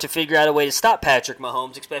hard to figure out a way to stop Patrick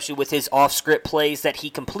Mahomes, especially with his off-script plays that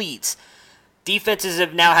he completes, defenses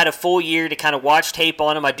have now had a full year to kind of watch tape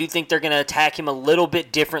on him. I do think they're going to attack him a little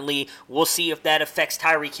bit differently. We'll see if that affects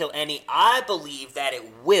Tyreek Hill any. I believe that it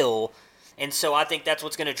will. And so I think that's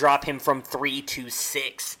what's going to drop him from 3 to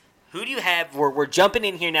 6. Who do you have? We're jumping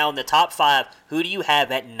in here now in the top 5. Who do you have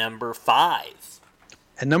at number 5?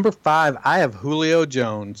 At number 5, I have Julio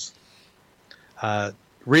Jones.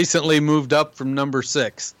 Recently moved up from number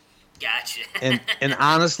 6. Gotcha. and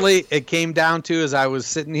honestly, it came down to, as I was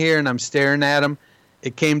sitting here and I'm staring at him,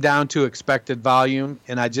 it came down to expected volume.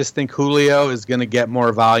 And I just think Julio is going to get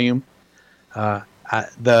more volume.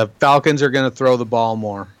 The Falcons are going to throw the ball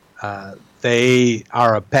more. They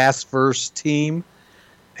are a pass-first team,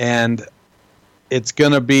 and it's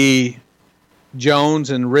going to be Jones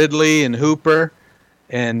and Ridley and Hooper.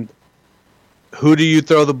 And who do you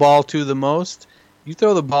throw the ball to the most? You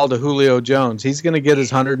throw the ball to Julio Jones. He's going to get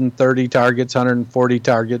his 130 targets, 140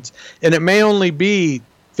 targets, and it may only be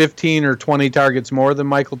 15 or 20 targets more than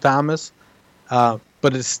Michael Thomas, but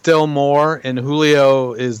it's still more, and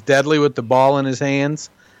Julio is deadly with the ball in his hands.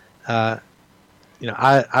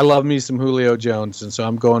 I love me some Julio Jones, and so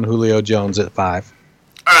I'm going Julio Jones at 5.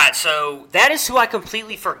 All right, so that is who I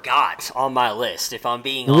completely forgot on my list, if I'm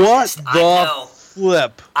being honest. What the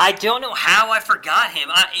flip? I don't know how I forgot him.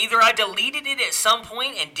 Either I deleted it at some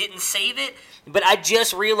point and didn't save it, but I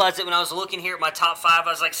just realized it when I was looking here at my top 5. I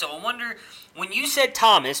was like, so I wonder, when you said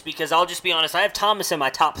Thomas, because I'll just be honest, I have Thomas in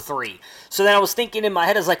my top 3. So then I was thinking in my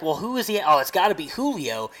head, I was like, well, who is he? Oh, it's got to be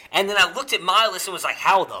Julio. And then I looked at my list and was like,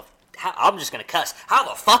 I'm just going to cuss. How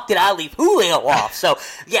the fuck did I leave Julio off? So,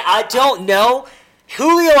 yeah, I don't know.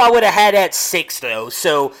 Julio I would have had at 6, though.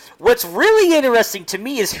 So what's really interesting to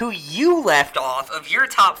me is who you left off of your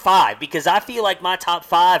top 5, because I feel like my top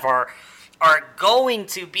 5 are going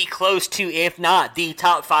to be close to, if not the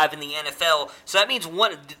top 5 in the NFL. So that means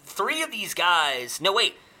 3 of these guys. No,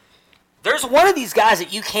 wait. There's one of these guys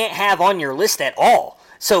that you can't have on your list at all.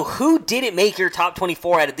 So who didn't make your top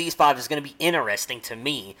 24 out of these 5 is going to be interesting to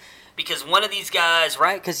me. Because one of these guys,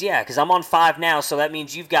 right? Because I'm on 5 now, so that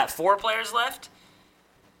means you've got 4 players left?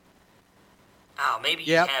 Oh, maybe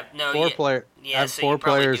Yep. you have no. Four players. Yeah, I have so 4 you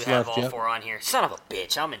probably players do have left. all Yep. 4 on here. Son of a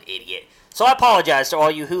bitch, I'm an idiot. So I apologize to all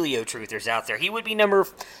you Julio truthers out there. He would be number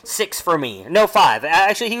 6 for me. No, 5.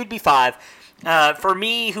 Actually, he would be 5. For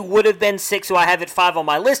me, who would have been 6, who I have at 5 on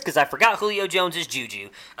my list because I forgot Julio Jones is Juju.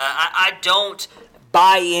 I don't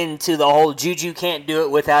buy into the whole Juju can't do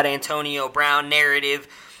it without Antonio Brown narrative.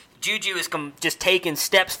 Juju is just taking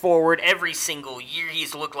steps forward every single year.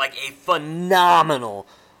 He's looked like a phenomenal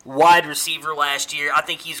wide receiver last year. I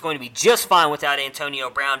think he's going to be just fine without Antonio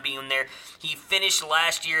Brown being there. He finished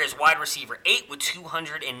last year as wide receiver 8 with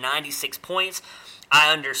 296 points.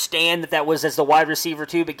 I understand that was as the wide receiver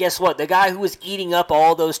too, but guess what? The guy who was eating up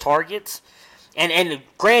all those targets, and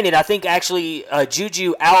granted, I think actually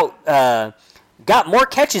Juju got more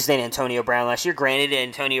catches than Antonio Brown last year. Granted,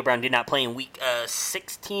 Antonio Brown did not play in week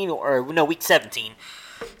 17.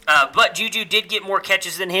 But Juju did get more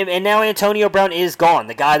catches than him, and now Antonio Brown is gone.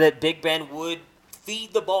 The guy that Big Ben would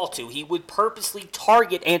feed the ball to. He would purposely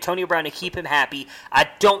target Antonio Brown to keep him happy. I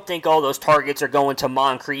don't think all those targets are going to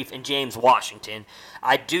Moncrief and James Washington.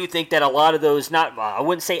 I do think that a lot of those, I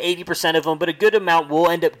wouldn't say 80% of them, but a good amount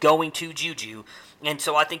will end up going to Juju. And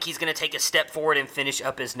so I think he's going to take a step forward and finish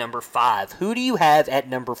up as number 5. Who do you have at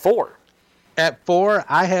number 4? At 4,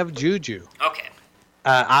 I have Juju. Okay.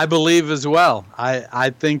 I believe as well.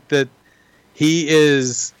 I think that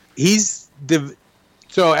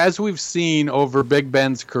so as we've seen over Big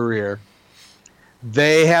Ben's career,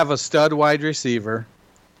 they have a stud wide receiver.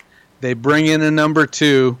 They bring in a number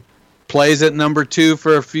 2, plays at number 2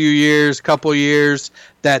 for a few years, couple years.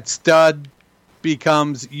 That stud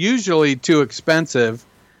becomes usually too expensive.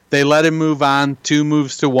 They let him move on. 2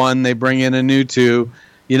 moves to 1. They bring in a new 2.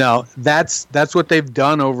 That's what they've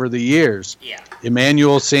done over the years. Yeah.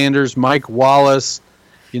 Emmanuel Sanders, Mike Wallace.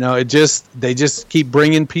 They just keep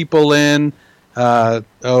bringing people in.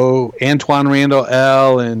 Antoine Randall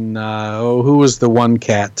L. and who was the one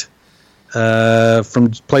cat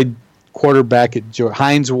played quarterback at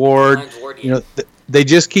Hines Ward. Yeah. They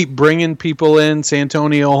just keep bringing people in,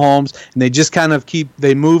 Santonio Holmes, and they just kind of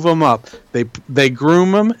they move them up. They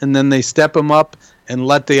groom them, and then they step them up and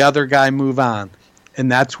let the other guy move on. And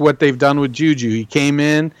that's what they've done with Juju. He came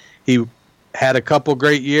in, he had a couple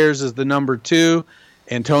great years as the number 2.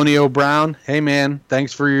 Antonio Brown, hey man,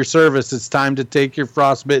 thanks for your service. It's time to take your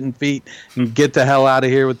frostbitten feet and get the hell out of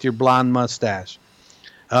here with your blonde mustache.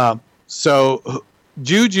 So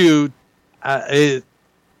Juju, I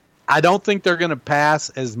don't think they're going to pass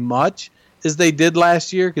as much as they did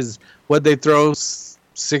last year because they throw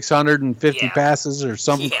 650 passes or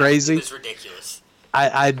something crazy. It was ridiculous.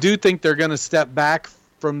 I do think they're going to step back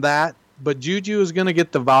from that. But Juju is going to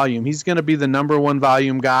get the volume. He's going to be the number 1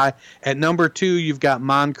 volume guy. At number 2, you've got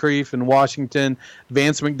Moncrief and Washington.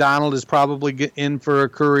 Vance McDonald is probably in for a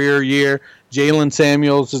career year. Jalen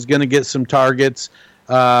Samuels is going to get some targets.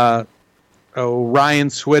 Ryan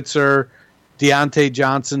Switzer, Deontay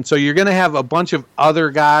Johnson. So you're going to have a bunch of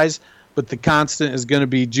other guys, but the constant is going to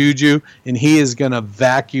be Juju, and he is going to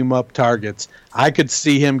vacuum up targets. I could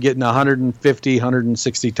see him getting 150,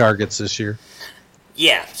 160 targets this year.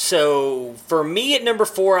 Yeah, so for me at number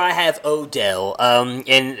 4, I have Odell.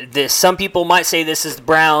 Some people might say this is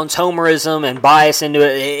Browns homerism and bias into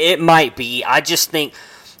it. It might be. I just think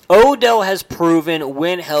Odell has proven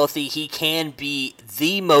when healthy he can be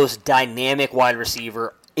the most dynamic wide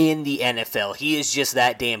receiver in the NFL. He is just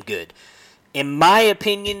that damn good. In my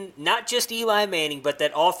opinion, not just Eli Manning, but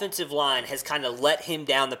that offensive line has kind of let him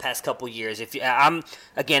down the past couple years.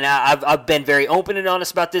 I've been very open and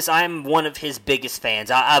honest about this. I'm one of his biggest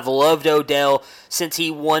fans. I've loved Odell since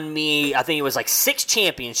he won me, I think it was like 6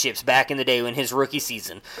 championships back in the day in his rookie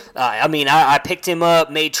season. I picked him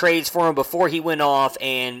up, made trades for him before he went off,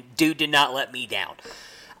 and dude did not let me down.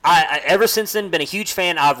 I ever since then been a huge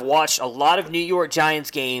fan. I've watched a lot of New York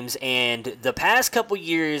Giants games, and the past couple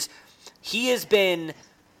years he has been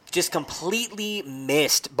just completely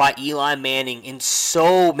missed by Eli Manning in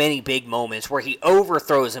so many big moments where he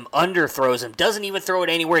overthrows him, underthrows him, doesn't even throw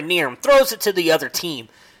it anywhere near him, throws it to the other team.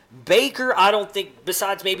 Baker, I don't think,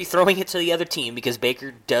 besides maybe throwing it to the other team, because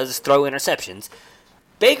Baker does throw interceptions,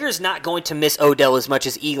 Baker's not going to miss Odell as much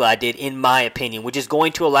as Eli did, in my opinion, which is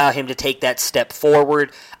going to allow him to take that step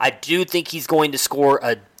forward. I do think he's going to score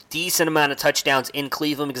a decent amount of touchdowns in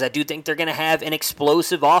Cleveland because I do think they're going to have an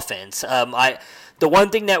explosive offense. The one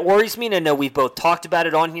thing that worries me, and I know we've both talked about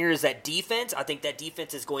it on here, is that defense. I think that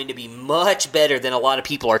defense is going to be much better than a lot of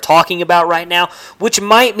people are talking about right now, which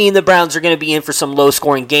might mean the Browns are going to be in for some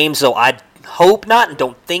low-scoring games, though hope not and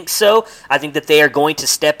don't think so. I think that they are going to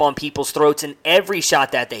step on people's throats in every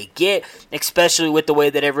shot that they get, especially with the way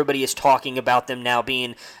that everybody is talking about them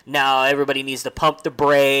now everybody needs to pump the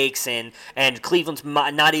brakes and Cleveland's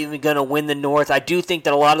not even going to win the North. I do think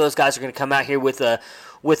that a lot of those guys are going to come out here with a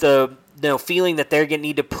feeling that they're going to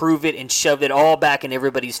need to prove it and shove it all back in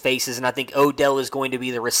everybody's faces, and I think Odell is going to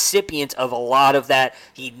be the recipient of a lot of that.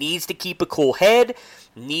 He needs to keep a cool head,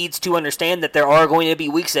 needs to understand that there are going to be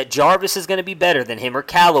weeks that Jarvis is going to be better than him or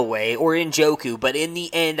Callaway or Njoku, but in the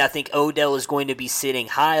end, I think Odell is going to be sitting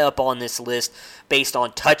high up on this list based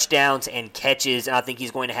on touchdowns and catches, and I think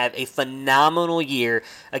he's going to have a phenomenal year.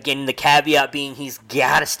 Again, the caveat being he's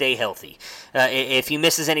got to stay healthy. If he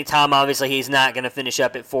misses any time, obviously he's not going to finish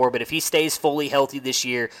up at 4, but if he stays fully healthy this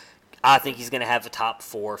year, I think he's going to have a top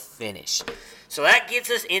 4 finish. So that gets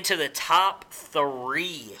us into the top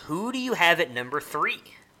 3. Who do you have at number 3?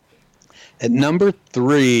 At number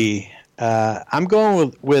 3, I'm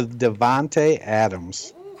going with Davante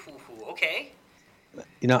Adams. Ooh, okay.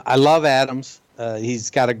 I love Adams. He's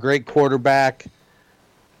got a great quarterback.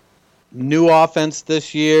 New offense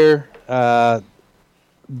this year.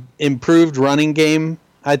 Improved running game,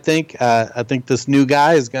 I think. I think this new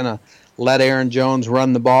guy is going to let Aaron Jones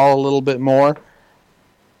run the ball a little bit more.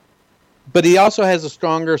 But he also has a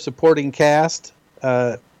stronger supporting cast.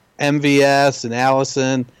 MVS and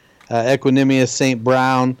Allison, Equanimous St.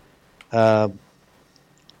 Brown. I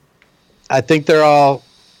think they're all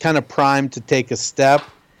kind of primed to take a step,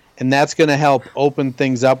 and that's going to help open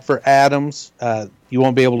things up for Adams. You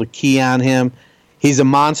won't be able to key on him. He's a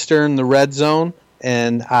monster in the red zone,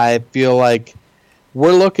 and I feel like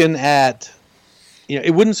we're looking at,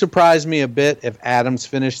 it wouldn't surprise me a bit if Adams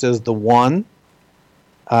finished as the 1.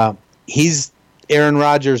 He's Aaron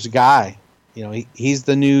Rodgers' guy. He's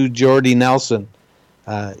the new Jordy Nelson.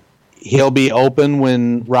 He'll be open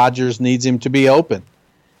when Rodgers needs him to be open.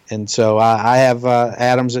 And so I have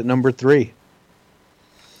Adams at number 3.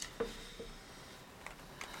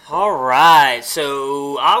 All right,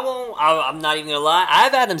 so I'm not even going to lie. I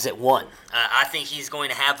have Adams at 1. I think he's going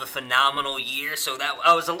to have a phenomenal year. So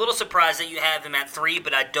I was a little surprised that you have him at 3,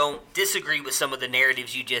 but I don't disagree with some of the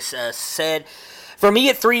narratives you just said. For me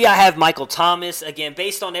at 3, I have Michael Thomas. Again,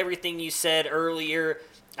 based on everything you said earlier,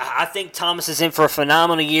 I think Thomas is in for a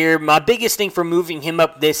phenomenal year. My biggest thing for moving him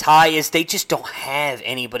up this high is they just don't have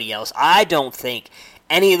anybody else. I don't think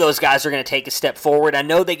any of those guys are going to take a step forward. I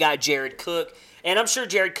know they got Jared Cook, and I'm sure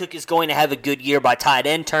Jared Cook is going to have a good year by tight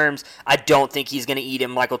end terms. I don't think he's going to eat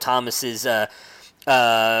in Michael Thomas's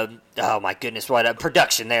oh my goodness, what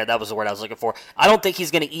production there. That was the word I was looking for. I don't think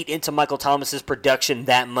he's going to eat into Michael Thomas's production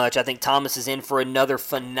that much. I think Thomas is in for another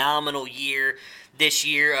phenomenal year this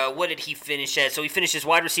year. What did he finish at? So he finished as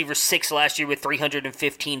wide receiver 6 last year with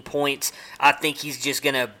 315 points. I think he's just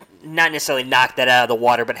going to not necessarily knock that out of the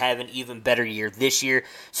water, but have an even better year this year.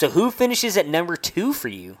 So who finishes at number 2 for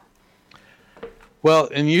you? Well,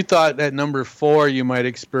 and you thought at number 4 you might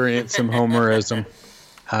experience some homerism.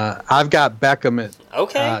 I've got Beckham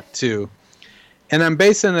at 2. And I'm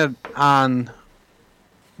basing it on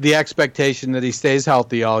the expectation that he stays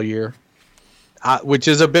healthy all year, which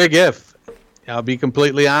is a big if. I'll be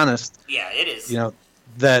completely honest. Yeah, it is.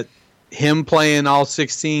 That him playing all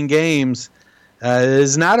 16 games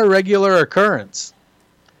is not a regular occurrence.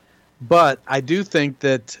 But I do think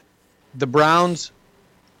that the Browns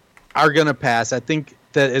are going to pass. I think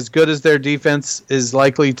that as good as their defense is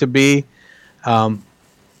likely to be,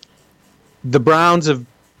 the Browns have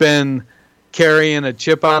been carrying a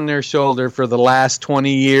chip on their shoulder for the last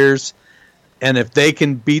 20 years, and if they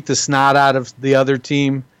can beat the snot out of the other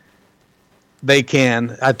team, they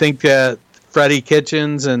can. I think Freddie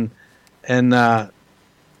Kitchens and the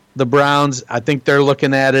Browns, I think they're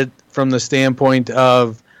looking at it from the standpoint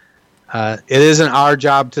of it isn't our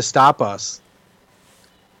job to stop us.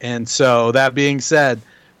 And so that being said,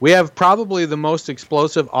 we have probably the most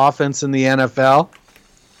explosive offense in the NFL.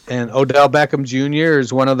 And Odell Beckham Jr.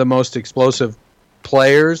 is one of the most explosive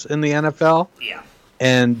players in the NFL. Yeah.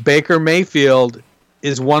 And Baker Mayfield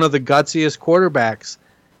is one of the gutsiest quarterbacks.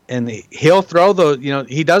 And he'll throw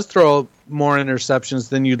he does throw more interceptions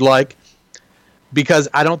than you'd like, because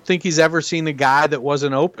I don't think he's ever seen a guy that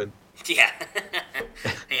wasn't open. Yeah.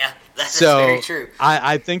 Yeah, that's very true.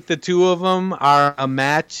 I think the two of them are a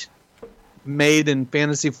match made in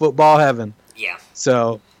fantasy football heaven. Yeah.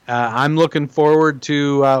 So I'm looking forward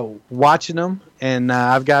to watching them, and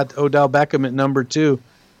I've got Odell Beckham at number 2.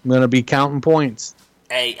 I'm going to be counting points.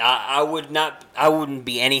 Hey, I wouldn't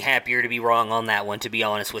be any happier to be wrong on that one, to be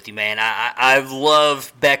honest with you, man. I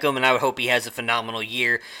love Beckham, and I would hope he has a phenomenal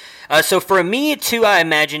year. So for me, two, I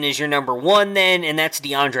imagine, is your number one then, and that's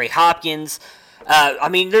DeAndre Hopkins. I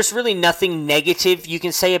mean, there's really nothing negative you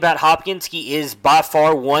can say about Hopkins. He is by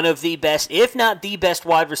far one of the best, if not the best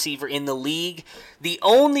wide receiver in the league. The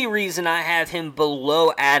only reason I have him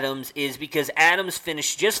below Adams is because Adams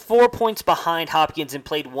finished just 4 points behind Hopkins and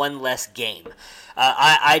played one less game.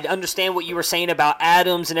 I understand what you were saying about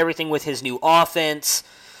Adams and everything with his new offense.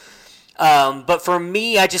 But for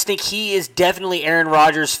me, I just think he is definitely Aaron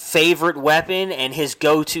Rodgers' favorite weapon and his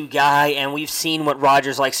go-to guy, and we've seen what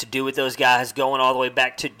Rodgers likes to do with those guys, going all the way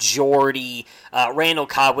back to Jordy, Randall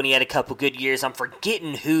Cobb when he had a couple good years. I'm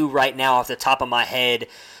forgetting who right now off the top of my head.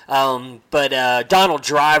 But Donald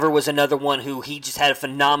Driver was another one who he just had a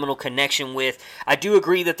phenomenal connection with. I do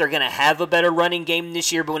agree that they're going to have a better running game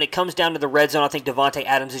this year, but when it comes down to the red zone, I think Davante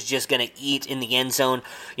Adams is just going to eat in the end zone.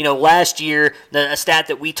 You know, last year, a stat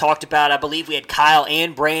that we talked about, I believe we had Kyle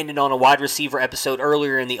and Brandon on a wide receiver episode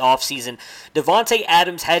earlier in the offseason. Davante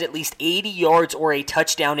Adams had at least 80 yards or a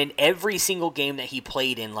touchdown in every single game that he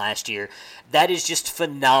played in last year. That is just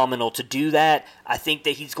phenomenal to do that. I think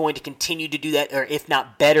that he's going to continue to do that, or if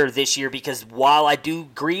not better this year, because while I do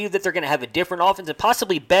agree that they're going to have a different offense and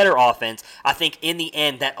possibly better offense, I think in the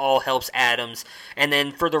end that all helps Adams. And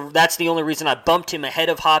then that's the only reason I bumped him ahead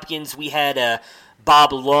of Hopkins. We had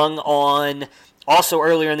Bob Lung on also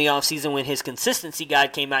earlier in the offseason when his consistency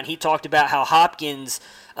guide came out. He talked about how Hopkins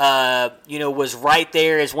was right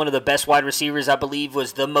there as one of the best wide receivers. I believe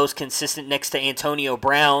was the most consistent next to Antonio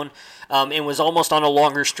Brown. And was almost on a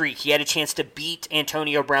longer streak. He had a chance to beat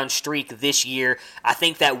Antonio Brown's streak this year. I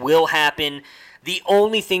think that will happen. The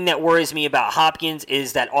only thing that worries me about Hopkins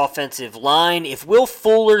is that offensive line. If Will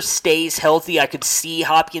Fuller stays healthy, I could see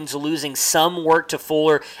Hopkins losing some work to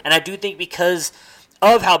Fuller. And I do think because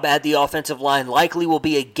of how bad the offensive line likely will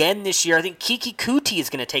be again this year, I think Keke Coutee is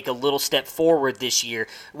going to take a little step forward this year,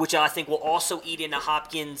 which I think will also eat into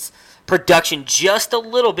Hopkins' production just a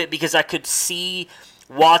little bit, because I could see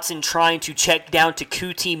Watson trying to check down to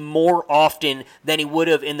Coutee more often than he would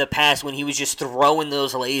have in the past when he was just throwing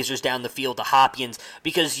those lasers down the field to Hopkins,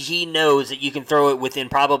 because he knows that you can throw it within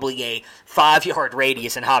probably a 5-yard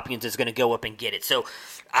radius and Hopkins is going to go up and get it. So,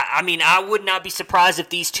 I mean, I would not be surprised if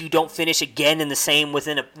these two don't finish again in the same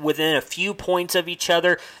within a few points of each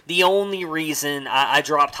other. The only reason I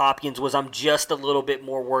dropped Hopkins was I'm just a little bit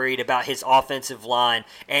more worried about his offensive line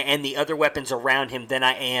and the other weapons around him than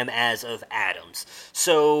I am as of Adams.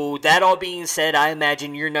 So that all being said, I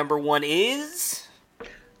imagine your number one is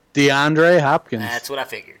DeAndre Hopkins. That's what I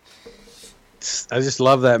figured. I just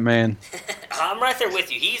love that man. I'm right there with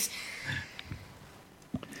you. He's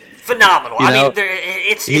phenomenal.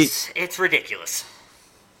 It's ridiculous.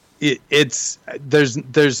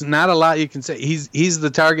 There's not a lot you can say. He's the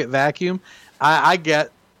target vacuum. I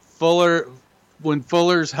get Fuller. When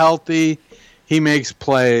Fuller's healthy, he makes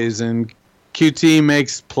plays, and QT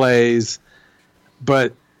makes plays.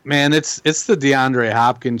 But man, it's the DeAndre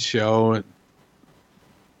Hopkins show.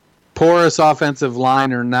 Porous offensive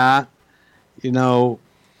line or not,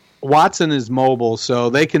 Watson is mobile,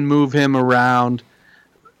 so they can move him around.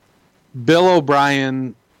 Bill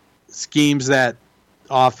O'Brien schemes that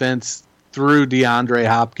offense through DeAndre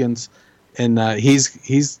Hopkins, and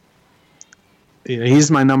he's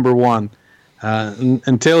my number one.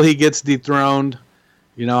 Until he gets dethroned,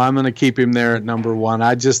 I'm going to keep him there at number one.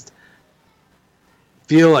 I just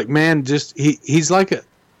feel like, man, he's like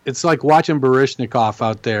it's like watching Baryshnikov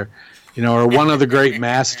out there, or one of the great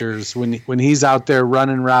masters when he's out there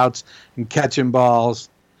running routes and catching balls,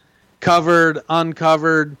 covered,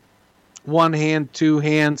 uncovered. One hand, two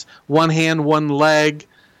hands, one hand, one leg.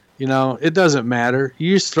 It doesn't matter.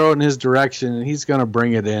 You just throw it in his direction, and he's going to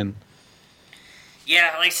bring it in.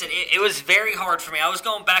 Yeah, like I said, it was very hard for me. I was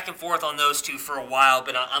going back and forth on those two for a while,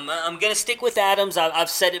 but I'm going to stick with Adams.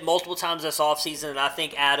 I've said it multiple times this offseason, and I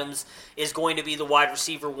think Adams is going to be the wide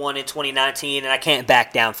receiver one in 2019, and I can't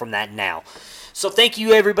back down from that now. So thank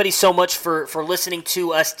you, everybody, so much for listening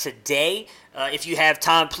to us today. If you have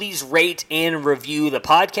time, please rate and review the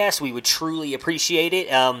podcast. We would truly appreciate it.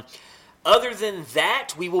 Other than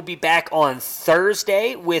that, we will be back on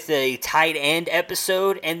Thursday with a tight end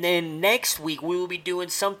episode. And then next week, we will be doing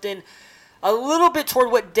something a little bit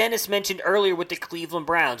toward what Dennis mentioned earlier with the Cleveland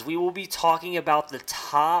Browns. We will be talking about the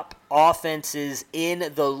top offenses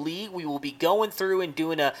in the league. We will be going through and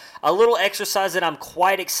doing a little exercise that I'm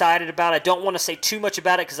quite excited about. I don't want to say too much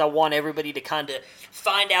about it because I want everybody to kind of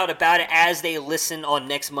find out about it as they listen on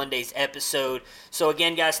next Monday's episode. So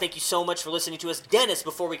again, guys, thank you so much for listening to us. Dennis,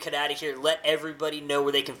 before we cut out of here, let everybody know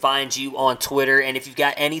where they can find you on Twitter and if you've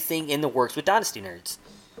got anything in the works with Dynasty Nerds.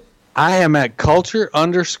 I am at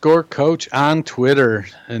culture_coach on Twitter,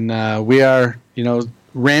 and we are,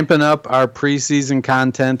 ramping up our preseason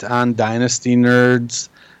content on Dynasty Nerds,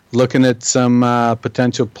 looking at some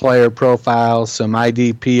potential player profiles, some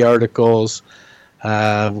IDP articles.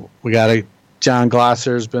 We got John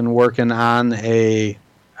Glosser's been working on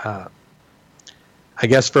I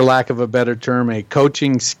guess for lack of a better term, a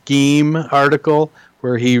coaching scheme article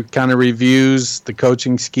where he kind of reviews the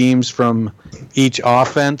coaching schemes from each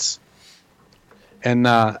offense. And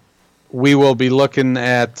we will be looking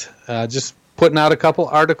at just putting out a couple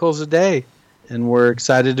articles a day, and we're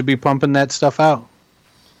excited to be pumping that stuff out.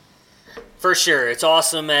 For sure. It's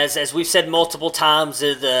awesome. As we've said multiple times,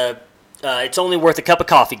 it's only worth a cup of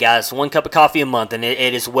coffee, guys. 1 cup of coffee a month, and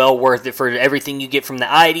it is well worth it for everything you get from the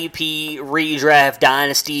IDP, redraft,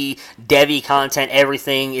 dynasty, Devy content,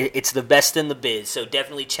 everything. It's the best in the biz, so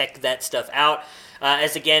definitely check that stuff out.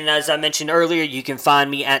 As I mentioned earlier, you can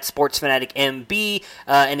find me at SportsFanaticMB,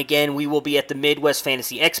 and again, we will be at the Midwest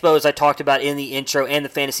Fantasy Expo, as I talked about in the intro, and the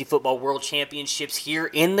Fantasy Football World Championships here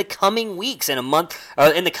in the coming weeks. In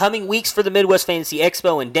the coming weeks for the Midwest Fantasy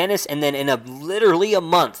Expo in Dennis, and then in literally a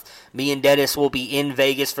month, me and Dennis will be in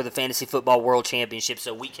Vegas for the Fantasy Football World Championship,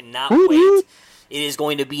 so we cannot wait. It is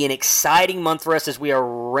going to be an exciting month for us as we are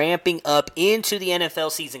ramping up into the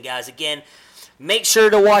NFL season, guys. Again, make sure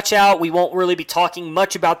to watch out. We won't really be talking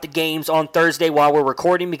much about the games on Thursday while we're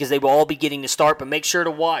recording because they will all be getting to start, but make sure to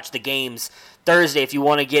watch the games Thursday if you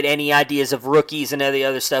want to get any ideas of rookies and all the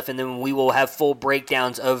other stuff, and then we will have full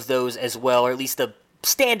breakdowns of those as well, or at least the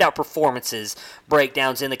standout performances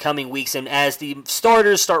breakdowns in the coming weeks. And as the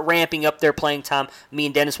starters start ramping up their playing time, me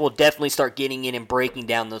and Dennis will definitely start getting in and breaking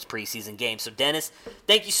down those preseason games. So Dennis,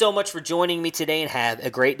 thank you so much for joining me today, and have a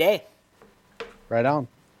great day. Right on.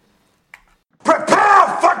 Prepare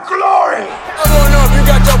for glory! I don't know if you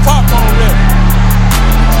got your popcorn ready.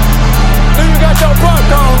 Do you got your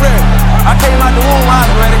popcorn ready? I came out the womb, I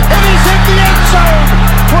was ready. And he's hit the end zone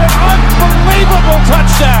for an unbelievable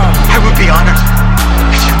touchdown. I would be honored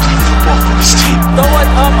if you played football for this team. Throw it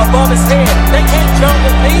up above his head. They can't jump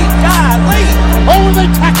with me. Golly! Over the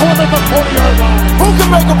tackle at the 40-yard line. Who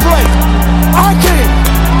can make a play? I can.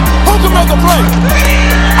 Who can make a play?